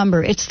you her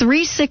number. It's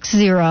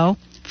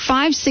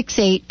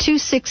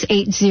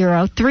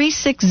 360-568-2680,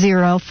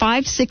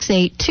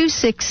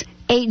 360-568-2680.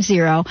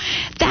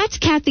 That's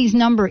Kathy's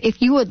number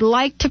if you would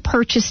like to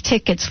purchase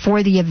tickets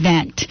for the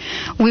event.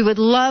 We would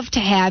love to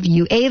have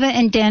you. Ava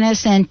and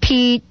Dennis and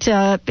Pete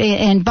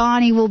and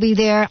Bonnie will be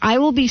there. I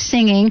will be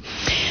singing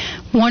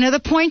one of the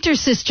Pointer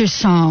Sisters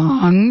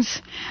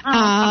songs.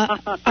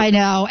 I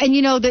know. And,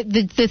 you know,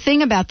 the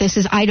thing about this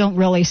is I don't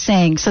really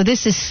sing, so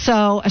this is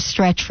so a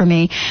stretch for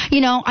me.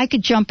 You know, I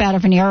could jump out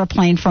of an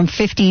airplane from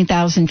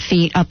 15,000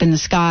 feet up in the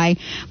sky,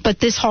 but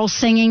this whole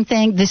singing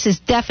thing, this is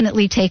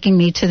definitely taking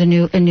me to a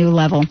new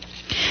level.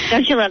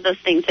 Don't you love those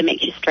things that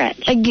make you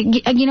stretch?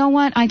 You know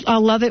what?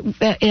 I'll love it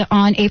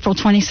on April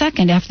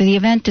 22nd after the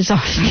event is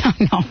over.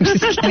 No, I'm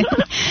just kidding.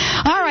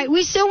 All right,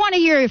 we still want to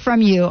hear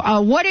from you.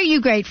 What are you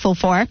grateful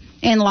for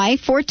in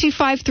life?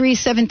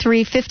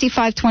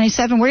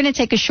 425-373-5527. We're going to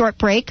take a short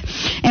break,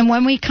 and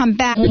when we come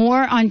back,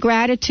 more on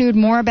gratitude,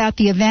 more about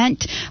the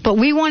event, but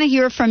we want to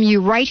hear from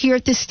you right here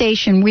at the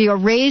station. We are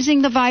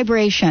raising the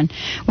vibration.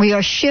 We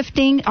are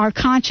shifting our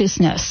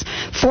consciousness.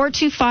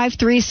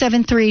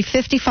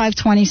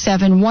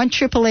 425-373-5527,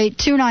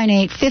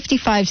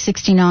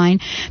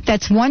 1-888-298-5569.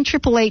 That's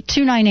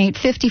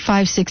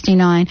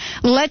 1-888-298-5569.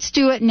 Let's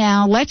do it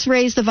now. Let's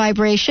raise the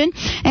vibration,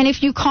 and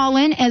if you call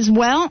in as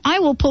well, I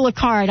will pull a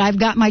card. I've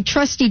got my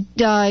trusty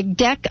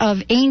deck of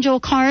angel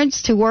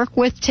cards to work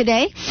with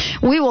today.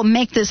 We will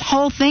make this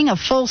whole thing a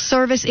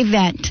full-service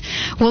event.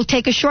 We'll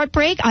take a short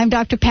break. I'm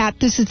Dr. Pat.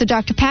 This is the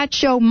Dr. Pat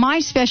Show. My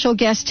special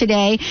guest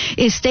today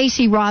is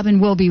Stacey Robin.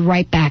 We'll be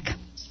right back.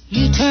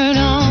 You turn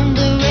on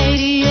the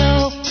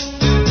radio,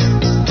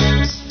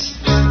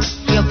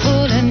 you're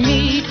pulling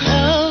me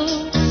close.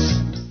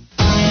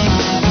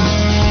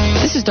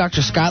 This is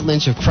Dr. Scott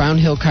Lynch of Crown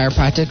Hill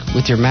Chiropractic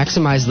with your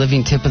Maximized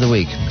Living Tip of the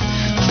Week.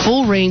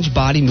 Full-range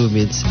body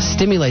movements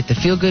stimulate the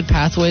feel-good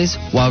pathways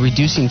while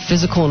reducing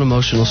physical and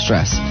emotional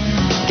stress.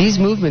 These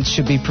movements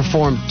should be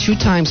performed 2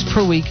 times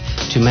per week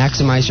to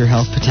maximize your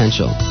health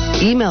potential.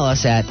 Email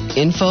us at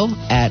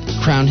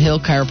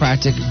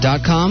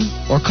info@crownhillchiropractic.com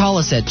or call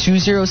us at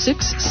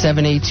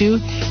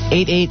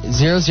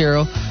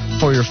 206-782-8800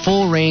 for your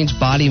full-range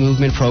body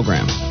movement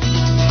program.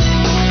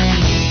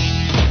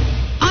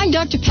 I'm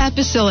Dr. Pat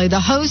Basile, the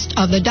host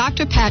of the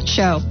Dr. Pat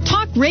Show.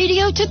 Talk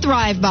radio to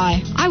thrive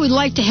by. I would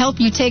like to help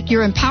you take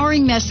your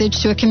empowering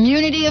message to a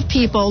community of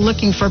people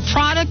looking for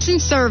products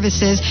and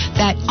services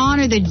that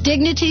honor the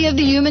dignity of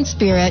the human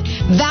spirit,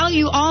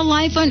 value all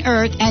life on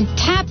earth, and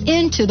tap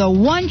into the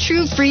one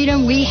true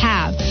freedom we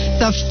have,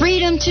 the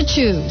freedom to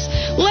choose.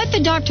 Let the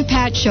Dr.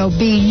 Pat Show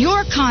be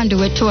your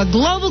conduit to a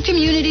global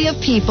community of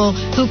people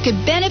who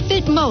could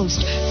benefit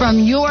most from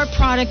your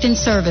product and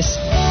service.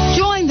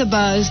 Join the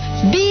buzz,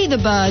 be the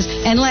buzz,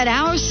 and let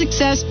our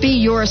success be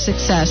your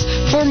success.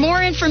 For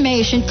more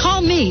information,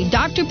 call me,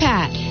 Dr.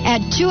 Pat, at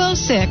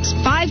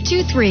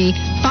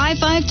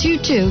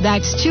 206-523-5522.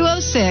 That's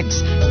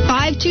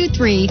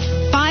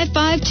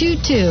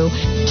 206-523-5522.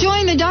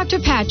 Join the Dr.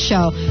 Pat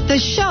Show, the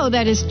show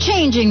that is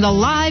changing the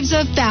lives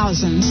of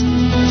thousands.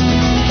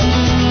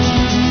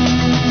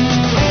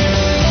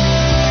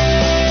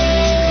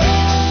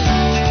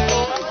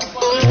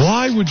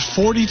 Why would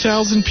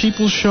 40,000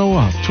 people show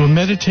up to a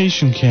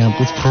meditation camp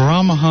with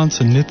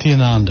Paramahansa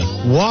Nityananda?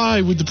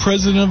 Why would the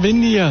President of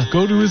India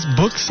go to his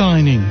book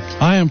signing?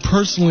 I am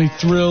personally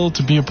thrilled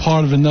to be a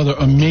part of another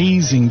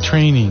amazing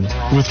training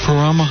with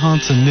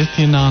Paramahansa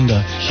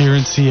Nityananda here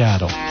in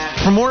Seattle.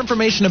 For more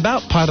information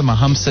about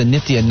Paramahamsa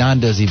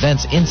Nityananda's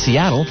events in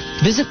Seattle,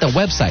 visit the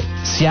website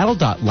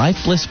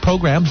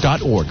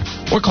seattle.lifelessprogram.org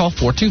or call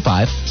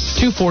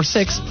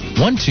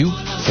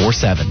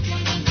 425-246-1247.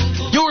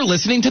 You're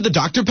listening to the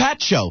Dr.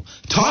 Pat Show.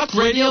 Talk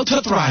radio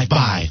to thrive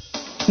by.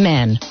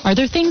 Men, are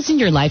there things in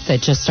your life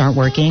that just aren't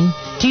working?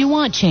 Do you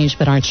want change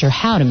but aren't sure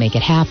how to make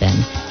it happen?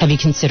 Have you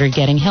considered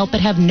getting help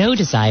but have no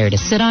desire to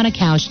sit on a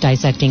couch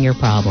dissecting your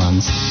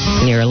problems?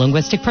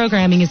 Neurolinguistic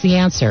programming is the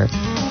answer.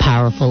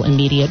 Powerful,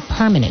 immediate,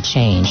 permanent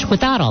change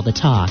without all the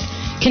talk.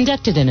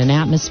 Conducted in an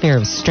atmosphere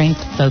of strength,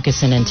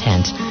 focus, and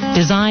intent.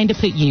 Designed to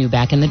put you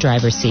back in the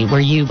driver's seat where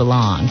you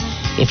belong.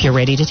 If you're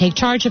ready to take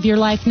charge of your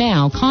life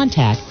now,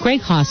 contact Greg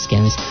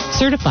Hoskins,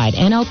 certified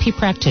NLP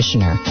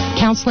practitioner,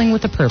 counseling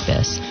with a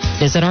purpose.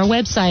 Visit our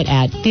website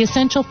at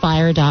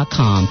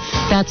theessentialfire.com.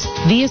 That's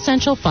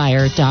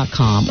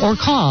theessentialfire.com, or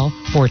call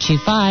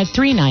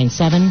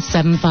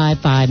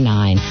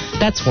 425-397-7559.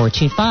 That's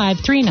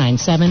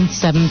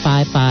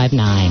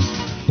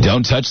 425-397-7559.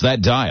 Don't touch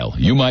that dial.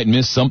 You might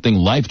miss something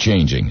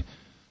life-changing.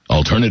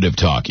 Alternative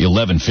Talk,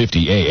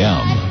 1150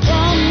 AM.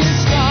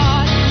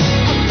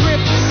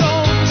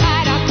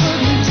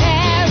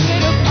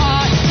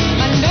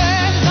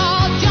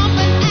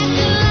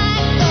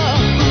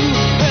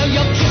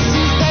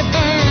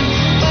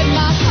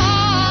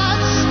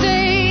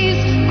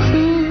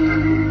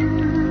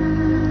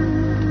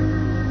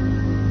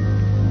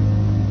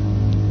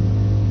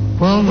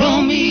 Well,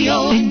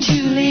 Romeo and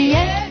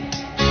Juliet.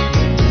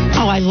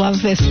 Oh, I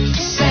love this.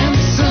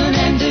 Samson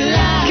and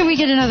Delilah. Can we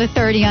get another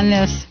 30 on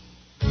this?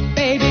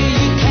 Baby,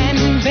 you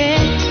can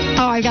bet.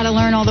 Oh, I got to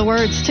learn all the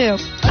words, too.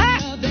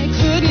 They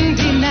couldn't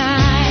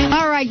deny.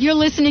 All right, you're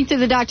listening to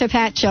the Dr.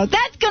 Pat Show.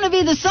 That's going to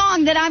be the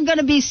song that I'm going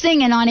to be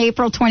singing on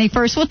April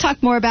 21st. We'll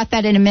talk more about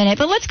that in a minute.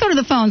 But let's go to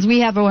the phones. We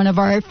have one of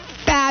our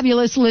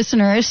fabulous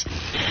listeners.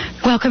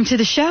 Welcome to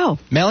the show.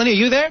 Melanie, are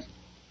you there?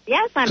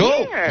 Yes, I'm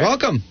cool. here.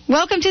 Welcome.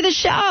 Welcome to the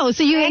show.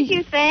 So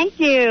Thank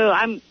you.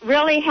 I'm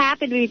really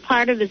happy to be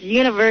part of this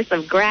universe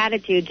of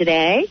gratitude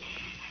today.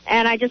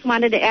 And I just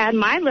wanted to add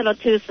my little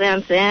 2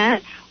 cents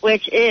in,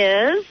 which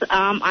is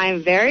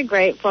I'm very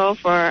grateful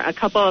for a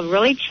couple of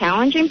really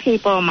challenging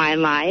people in my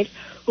life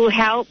who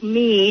helped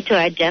me to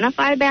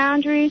identify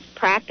boundaries,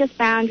 practice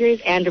boundaries,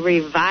 and to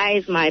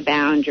revise my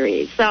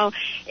boundaries. So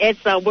it's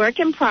a work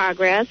in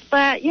progress,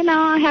 but, you know,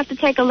 I have to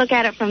take a look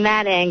at it from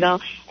that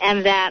angle,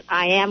 and that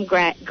I am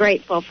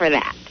grateful for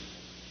that.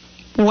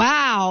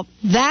 Wow,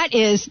 that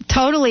is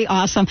totally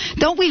awesome.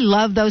 Don't we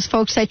love those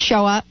folks that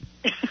show up?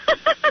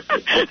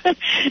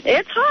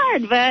 It's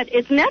hard, but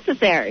it's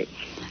necessary.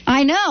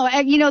 I know.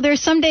 You know,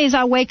 there's some days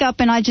I wake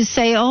up and I just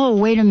say, oh,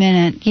 wait a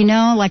minute. You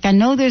know, like I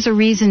know there's a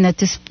reason that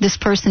this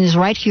person is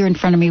right here in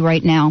front of me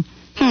right now.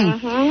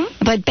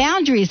 But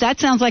boundaries, that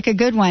sounds like a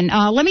good one.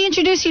 Let me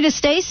introduce you to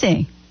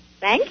Stacy.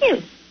 Thank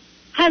you.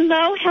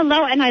 Hello,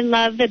 and I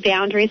love the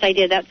boundaries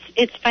idea.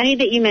 It's funny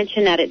that you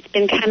mentioned that. It's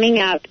been coming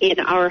up in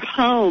our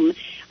home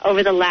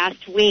over the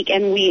last week,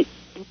 and we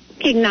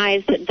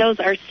recognize that those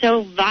are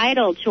so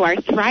vital to our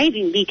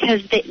thriving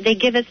because they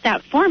give us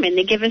that form and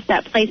they give us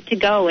that place to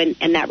go and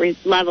that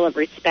level of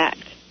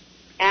respect.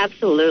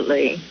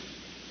 Absolutely.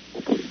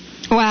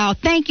 Wow.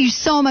 Thank you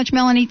so much,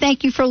 Melanie.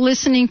 Thank you for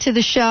listening to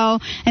the show,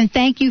 and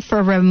thank you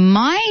for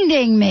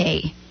reminding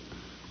me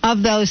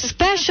of those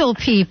special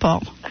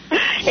people.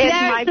 It's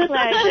my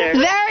pleasure.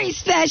 Very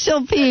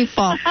special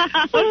people.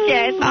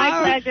 Okay, it's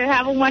my pleasure.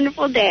 Have a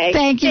wonderful day.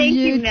 Thank you.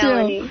 You too.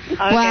 Melanie. Okay,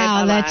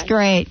 wow, bye-bye. That's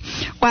great.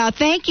 Wow,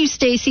 thank you,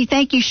 Stacy.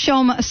 Thank you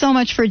so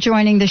much for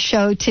joining the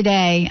show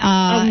today.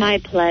 My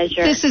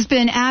pleasure. This has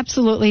been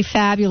absolutely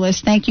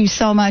fabulous. Thank you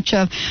so much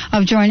for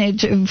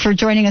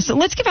joining us.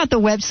 Let's give out the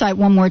website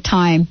one more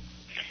time.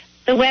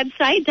 The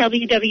website,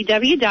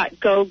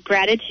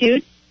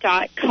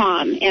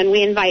 www.gogratitude.com, and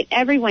we invite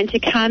everyone to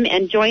come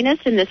and join us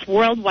in this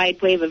worldwide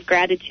wave of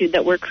gratitude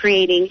that we're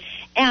creating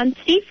and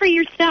see for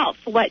yourself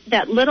what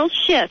that little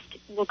shift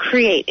will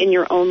create in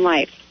your own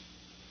life.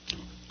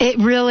 It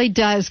really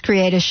does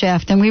create a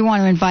shift, and we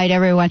want to invite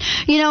everyone.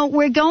 You know,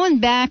 we're going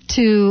back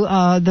to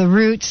the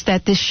roots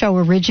that this show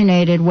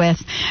originated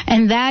with,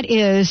 and that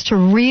is to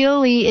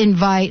really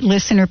invite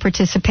listener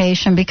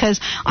participation, because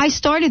I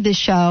started this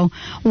show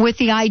with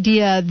the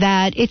idea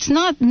that it's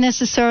not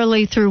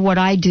necessarily through what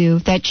I do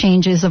that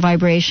changes the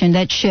vibration,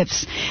 that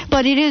shifts,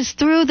 but it is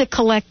through the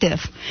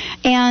collective.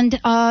 And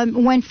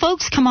when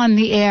folks come on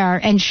the air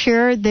and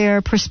share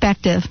their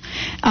perspective,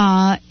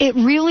 it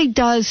really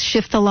does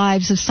shift the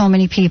lives of so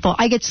many people.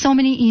 I get so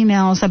many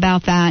emails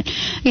about that.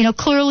 You know,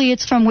 clearly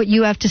it's from what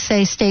you have to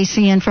say,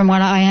 Stacy, and from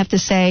what I have to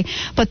say.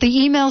 But the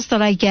emails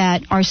that I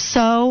get are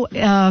so,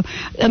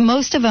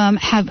 most of them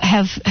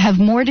have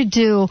more to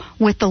do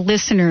with the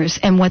listeners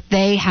and what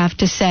they have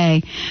to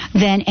say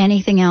than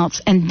anything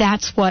else. And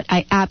that's what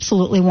I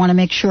absolutely want to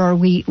make sure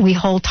we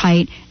hold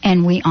tight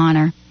and we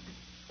honor.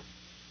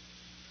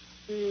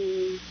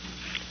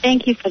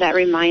 Thank you for that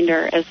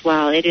reminder as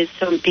well. It is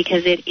so,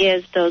 because it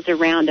is those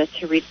around us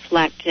who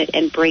reflect it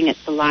and bring it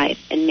to life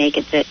and make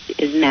it that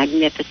as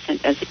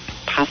magnificent as it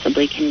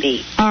possibly can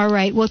be. All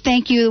right. Well,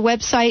 thank you. The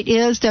website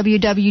is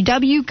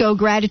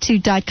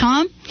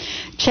www.gogratitude.com.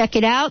 Check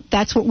it out.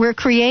 That's what we're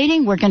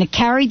creating. We're going to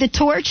carry the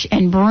torch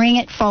and bring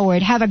it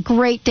forward. Have a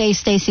great day,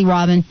 Stacey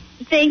Robin.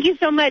 Thank you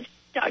so much.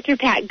 Dr.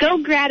 Pat.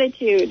 Go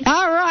gratitude.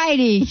 All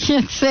righty.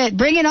 That's it.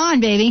 Bring it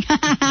on, baby.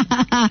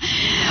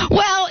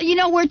 Well,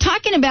 we're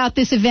talking about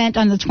this event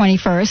on the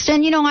 21st.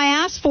 And,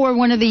 I asked for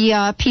one of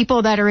the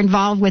people that are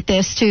involved with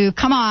this to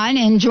come on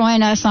and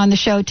join us on the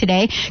show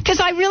today because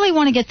I really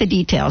want to get the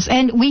details.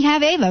 And we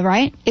have Ava,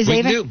 right? Is we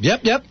Ava? do.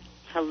 Yep.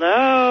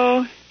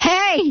 Hello.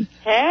 Hey.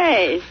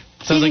 Hey.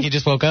 Sounds like you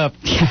just woke up.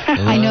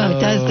 I know it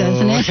does,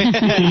 doesn't it?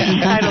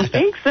 I don't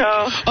think so.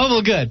 Oh,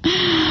 well, good.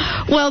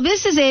 Well,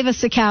 this is Ava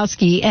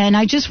Sikowski, and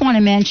I just want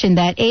to mention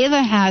that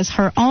Ava has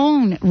her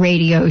own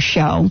radio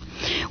show,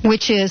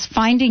 which is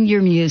Finding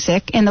Your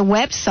Music, and the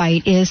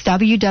website is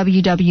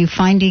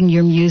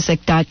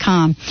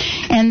www.findingyourmusic.com.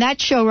 And that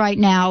show right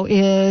now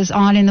is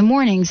on in the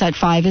mornings at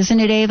 5, isn't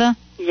it, Ava?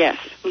 Yes.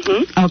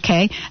 Mm-hmm.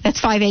 Okay, that's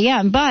 5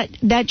 a.m., but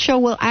that show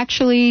will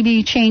actually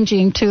be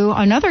changing to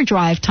another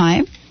drive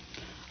time.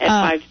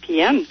 At 5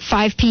 p.m.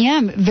 5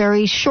 p.m.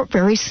 very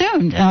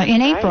soon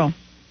in April.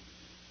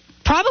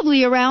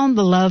 Probably around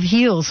the Love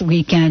Heals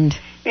weekend.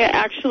 Yeah,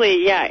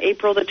 actually,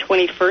 April the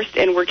 21st,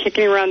 and we're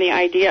kicking around the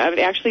idea of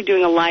actually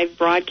doing a live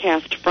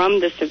broadcast from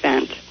this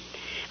event.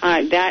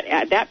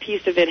 That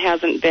piece of it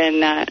hasn't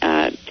been,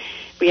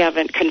 we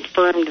haven't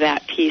confirmed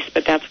that piece,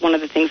 but that's one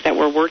of the things that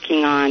we're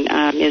working on,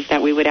 is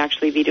that we would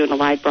actually be doing a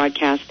live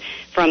broadcast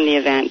from the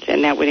event,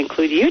 and that would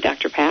include you,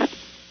 Dr. Pat.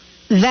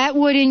 That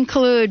would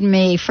include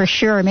me, for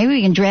sure. Maybe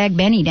we can drag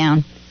Benny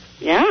down.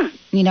 Yeah.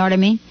 You know what I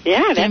mean?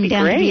 Yeah, Get that'd him be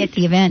down great. To be at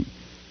the event.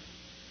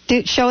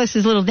 Dude, show us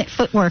his little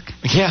footwork.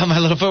 Yeah, my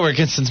little footwork,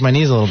 since my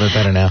knee's a little bit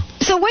better now.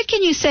 So what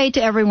can you say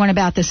to everyone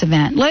about this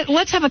event?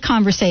 Let's have a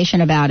conversation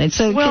about it.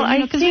 So,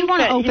 because we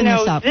want to open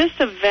this up. This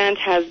event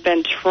has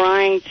been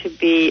trying to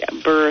be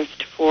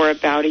birthed for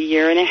about a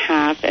year and a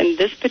half, and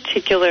this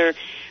particular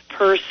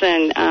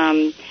person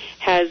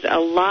has a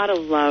lot of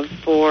love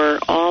for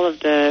all of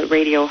the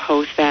radio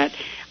hosts that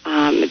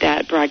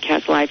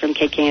broadcast live from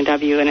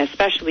KKNW, and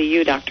especially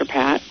you, Dr.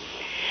 Pat,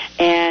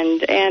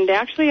 and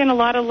actually, and a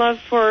lot of love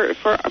for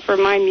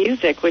my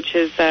music, which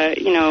is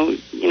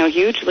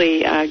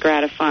hugely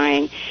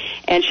gratifying.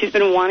 And she's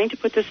been wanting to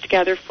put this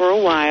together for a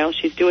while.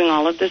 She's doing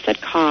all of this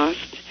at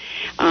cost,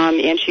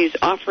 and she's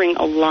offering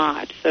a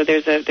lot. So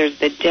there's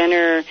the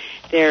dinner,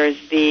 there's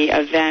the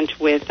event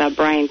with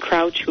Brian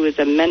Crouch, who is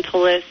a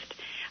mentalist.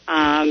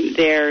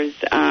 There's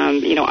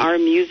our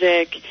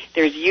music.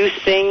 There's you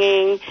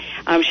singing.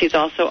 She's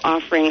also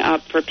offering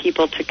up for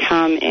people to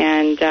come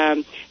and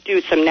do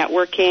some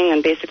networking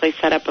and basically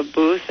set up a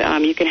booth.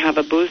 You can have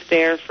a booth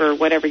there for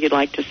whatever you'd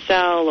like to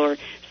sell or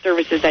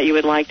services that you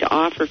would like to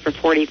offer for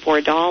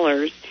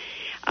 $44.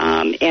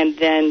 And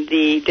then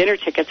the dinner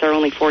tickets are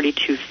only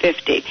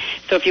 $42.50.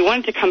 So if you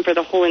wanted to come for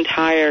the whole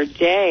entire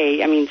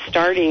day,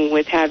 starting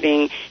with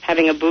having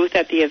a booth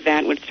at the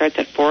event, which starts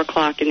at 4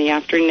 o'clock in the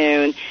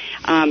afternoon,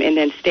 and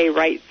then stay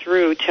right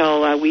through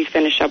till we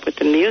finish up with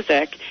the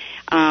music.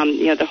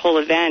 The whole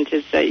event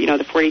is, the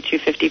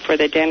 $42.50 for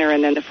the dinner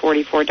and then the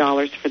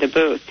 $44 for the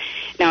booth.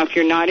 Now, if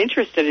you're not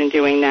interested in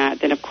doing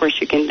that, then of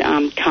course you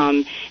can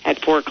come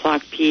at 4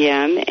 o'clock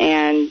p.m.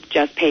 and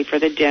just pay for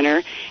the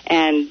dinner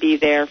and be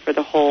there for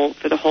the whole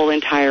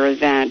entire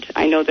event.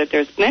 I know that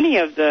there's many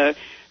of the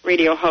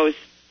radio hosts,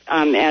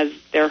 as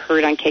they're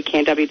heard on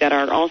KKNW, that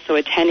are also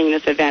attending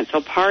this event.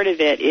 So part of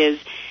it is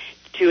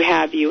to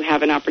have you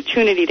have an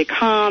opportunity to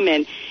come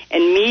and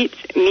meet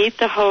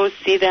the hosts,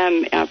 see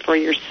them for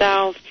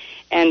yourself,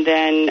 and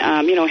then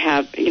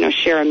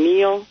share a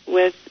meal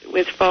with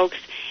folks,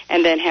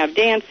 and then have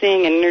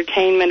dancing and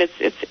entertainment.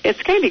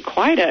 It's going to be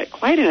quite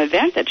an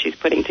event that she's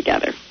putting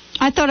together.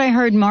 I thought I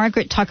heard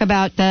Margaret talk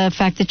about the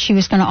fact that she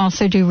was going to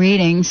also do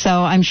readings, so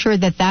I'm sure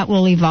that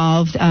will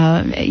evolve,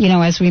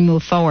 as we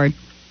move forward.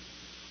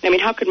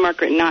 How could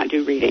Margaret not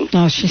do readings?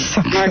 Oh, she's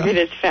so good. Margaret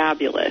is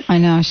fabulous. I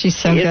know, she's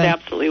so good. She is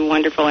absolutely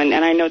wonderful, and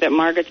I know that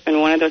Margaret's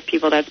been one of those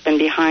people that's been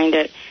behind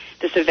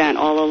this event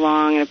all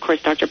along, and of course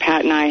Dr.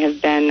 Pat and I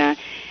have been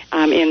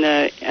in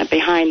the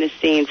behind the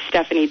scenes.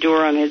 Stephanie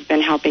Durham has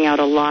been helping out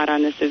a lot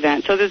on this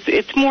event. So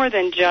it's more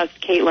than just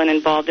Caitlin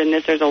involved in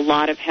this. There's a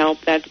lot of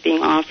help that's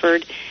being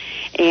offered,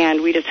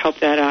 and we just hope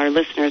that our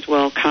listeners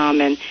will come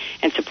and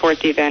support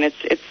the event.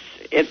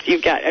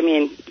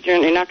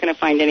 You're not going to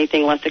find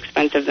anything less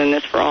expensive than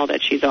this for all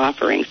that she's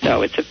offering.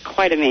 So it's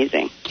quite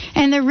amazing.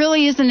 And there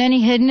really isn't any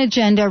hidden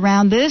agenda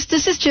around this.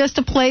 This is just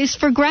a place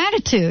for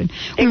gratitude.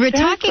 We were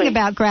talking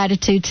about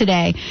gratitude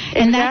today,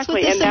 and that's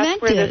what this event is. And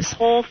that's where this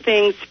whole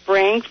thing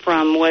sprang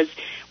from, was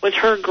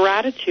her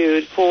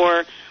gratitude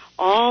for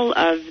all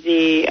of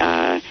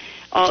the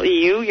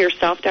you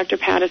yourself, Dr.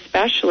 Pat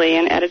especially,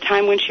 and at a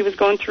time when she was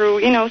going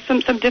through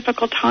some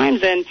difficult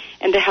times, and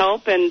the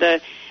help and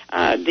the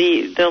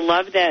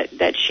love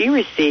that she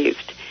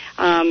received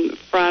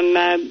from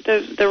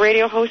the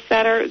radio hosts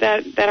that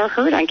are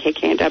heard on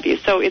KKNW.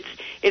 So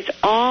it's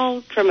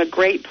all from a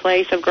great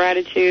place of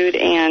gratitude,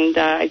 and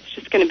it's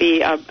just going to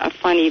be a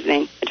fun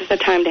evening. It's just a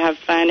time to have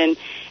fun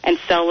and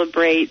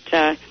celebrate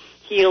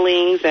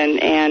healings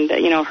and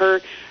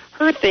her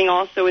her thing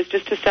also is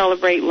just to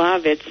celebrate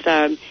love. It's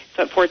so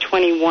at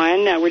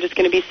 421, we're just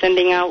going to be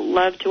sending out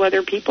love to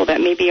other people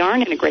that maybe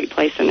aren't in a great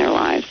place in their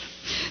lives.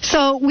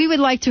 So we would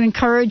like to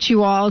encourage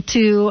you all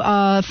to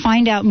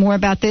find out more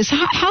about this.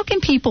 How can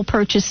people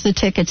purchase the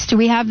tickets? Do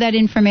we have that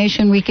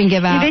information we can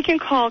give out? They can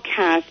call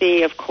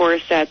Kathy, of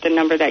course, at the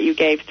number that you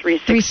gave,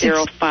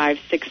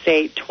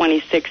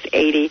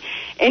 360-568-2680.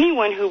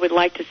 Anyone who would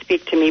like to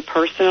speak to me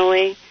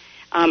personally,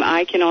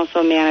 I can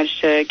also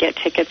manage to get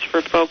tickets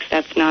for folks.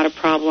 That's not a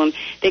problem.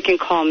 They can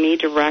call me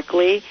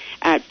directly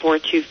at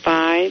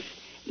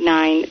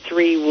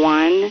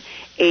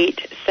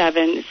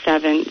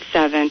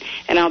 425-931-8777,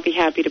 and I'll be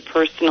happy to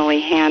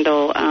personally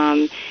handle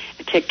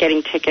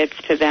getting tickets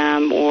to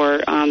them or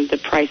the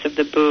price of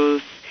the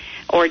booth,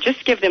 or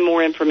just give them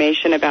more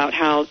information about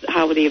how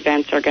the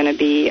events are going to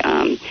be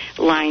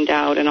lined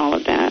out and all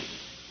of that.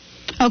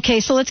 Okay,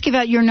 so let's give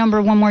out your number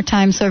one more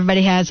time so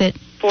everybody has it,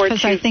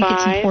 because I think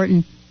it's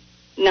important.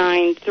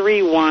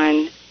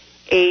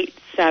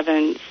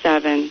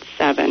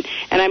 931-8777.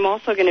 And I'm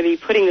also going to be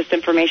putting this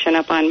information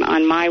up on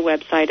my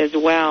website as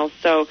well.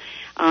 So,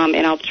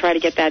 and I'll try to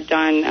get that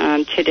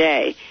done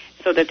today,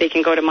 so that they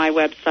can go to my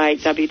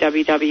website,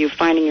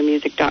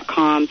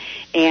 www.findingyourmusic.com,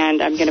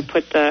 and I'm going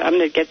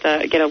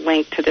to get a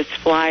link to this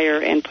flyer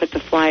and put the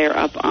flyer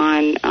up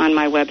on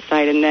my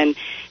website, and then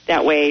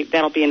that way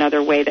that'll be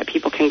another way that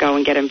people can go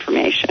and get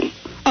information.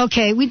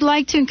 Okay, we'd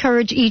like to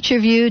encourage each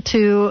of you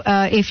to,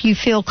 if you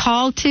feel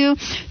called to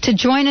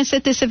join us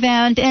at this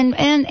event, and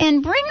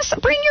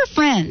bring your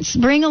friends,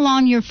 bring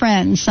along your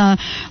friends.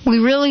 We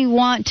really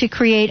want to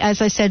create,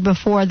 as I said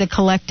before, the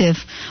collective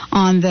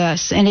on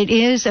this, and it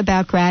is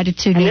about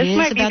gratitude. And this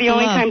might be the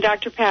only time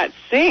Dr. Pat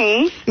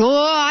sings.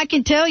 Oh, I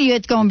can tell you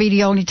it's going to be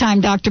the only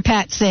time Dr.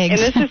 Pat sings. And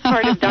this is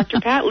part of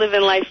Dr. Pat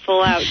living life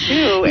full out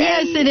too.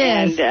 Yes, it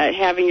is. And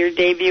having your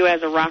debut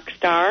as a rock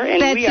star,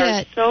 and we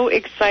are so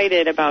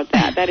excited about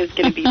that. That is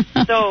going to be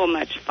so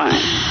much fun.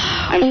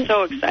 I'm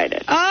so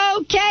excited.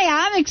 Okay,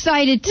 I'm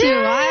excited too.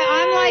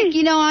 I'm like,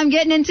 I'm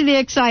getting into the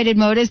excited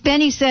mode. As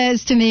Benny said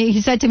to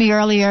me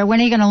earlier, when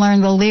are you going to learn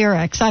the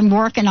lyrics? I'm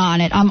working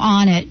on it. I'm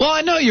on it. Well,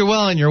 I know you're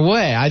well on your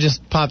way. I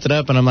just popped it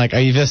up and I'm like,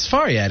 are you this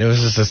far yet? It was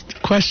just a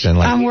question.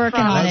 I'm working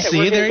on it.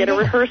 We're going to get a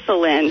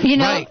rehearsal in.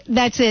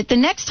 That's it. The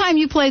next time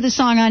you play the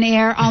song on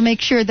air, I'll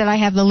make sure that I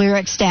have the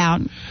lyrics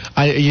down.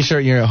 Are you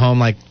sure you're at home,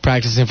 like,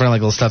 practicing in front of,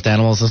 like, little stuffed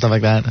animals and stuff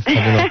like that?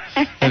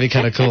 That'd be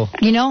kind of cool.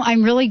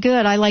 I'm really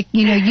good. I like,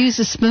 use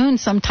a spoon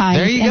sometimes.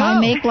 There you and go. I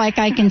make like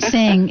I can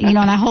sing, and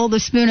I hold the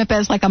spoon up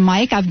as like a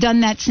mic. I've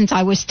done that since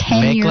I was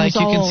 10 Make years like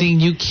old. You can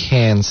sing. You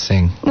can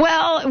sing.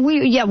 Well,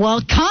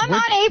 come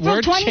on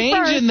April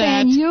 21st,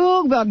 that. and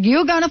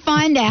you're going to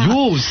find out.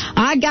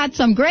 I got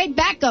some great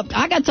backup.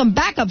 I got some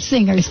backup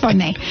singers for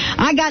me.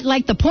 I got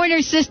like the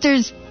Pointer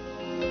Sisters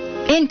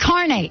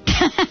incarnate.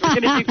 We're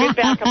going to do good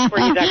backup for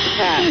you, Dr.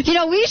 Pat.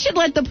 We should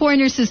let the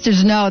Pointer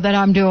Sisters know that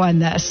I'm doing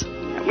this.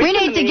 We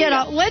need to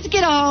let's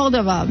get a hold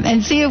of them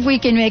and see if we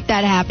can make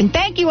that happen.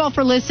 Thank you all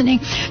for listening.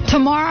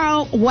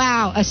 Tomorrow,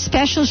 a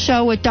special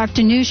show with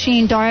Dr.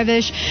 Nushin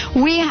Darvish.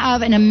 We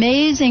have an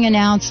amazing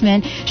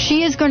announcement.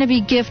 She is going to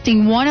be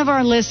gifting one of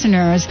our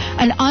listeners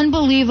an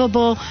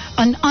unbelievable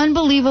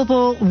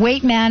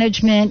weight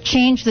management,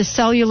 change the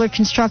cellular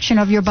construction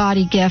of your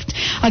body gift,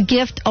 a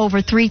gift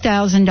over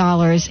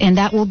 $3,000, and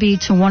that will be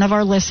to one of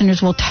our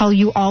listeners. We'll tell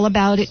you all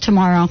about it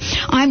tomorrow.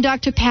 I'm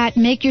Dr. Pat.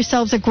 Make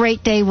yourselves a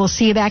great day. We'll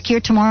see you back here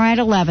tomorrow at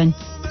 11.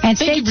 And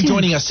thank you for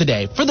joining us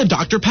today for the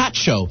Dr. Pat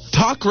Show.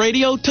 Talk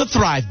radio to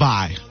thrive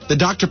by. The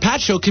Dr.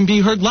 Pat Show can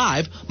be heard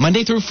live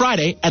Monday through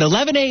Friday at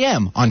 11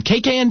 a.m. on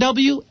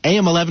KKNW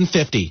AM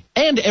 1150.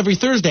 And every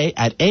Thursday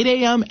at 8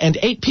 a.m. and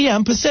 8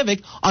 p.m. Pacific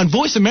on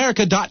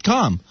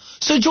VoiceAmerica.com.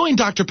 So join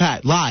Dr.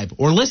 Pat live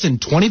or listen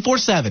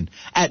 24/7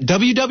 at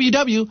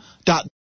www.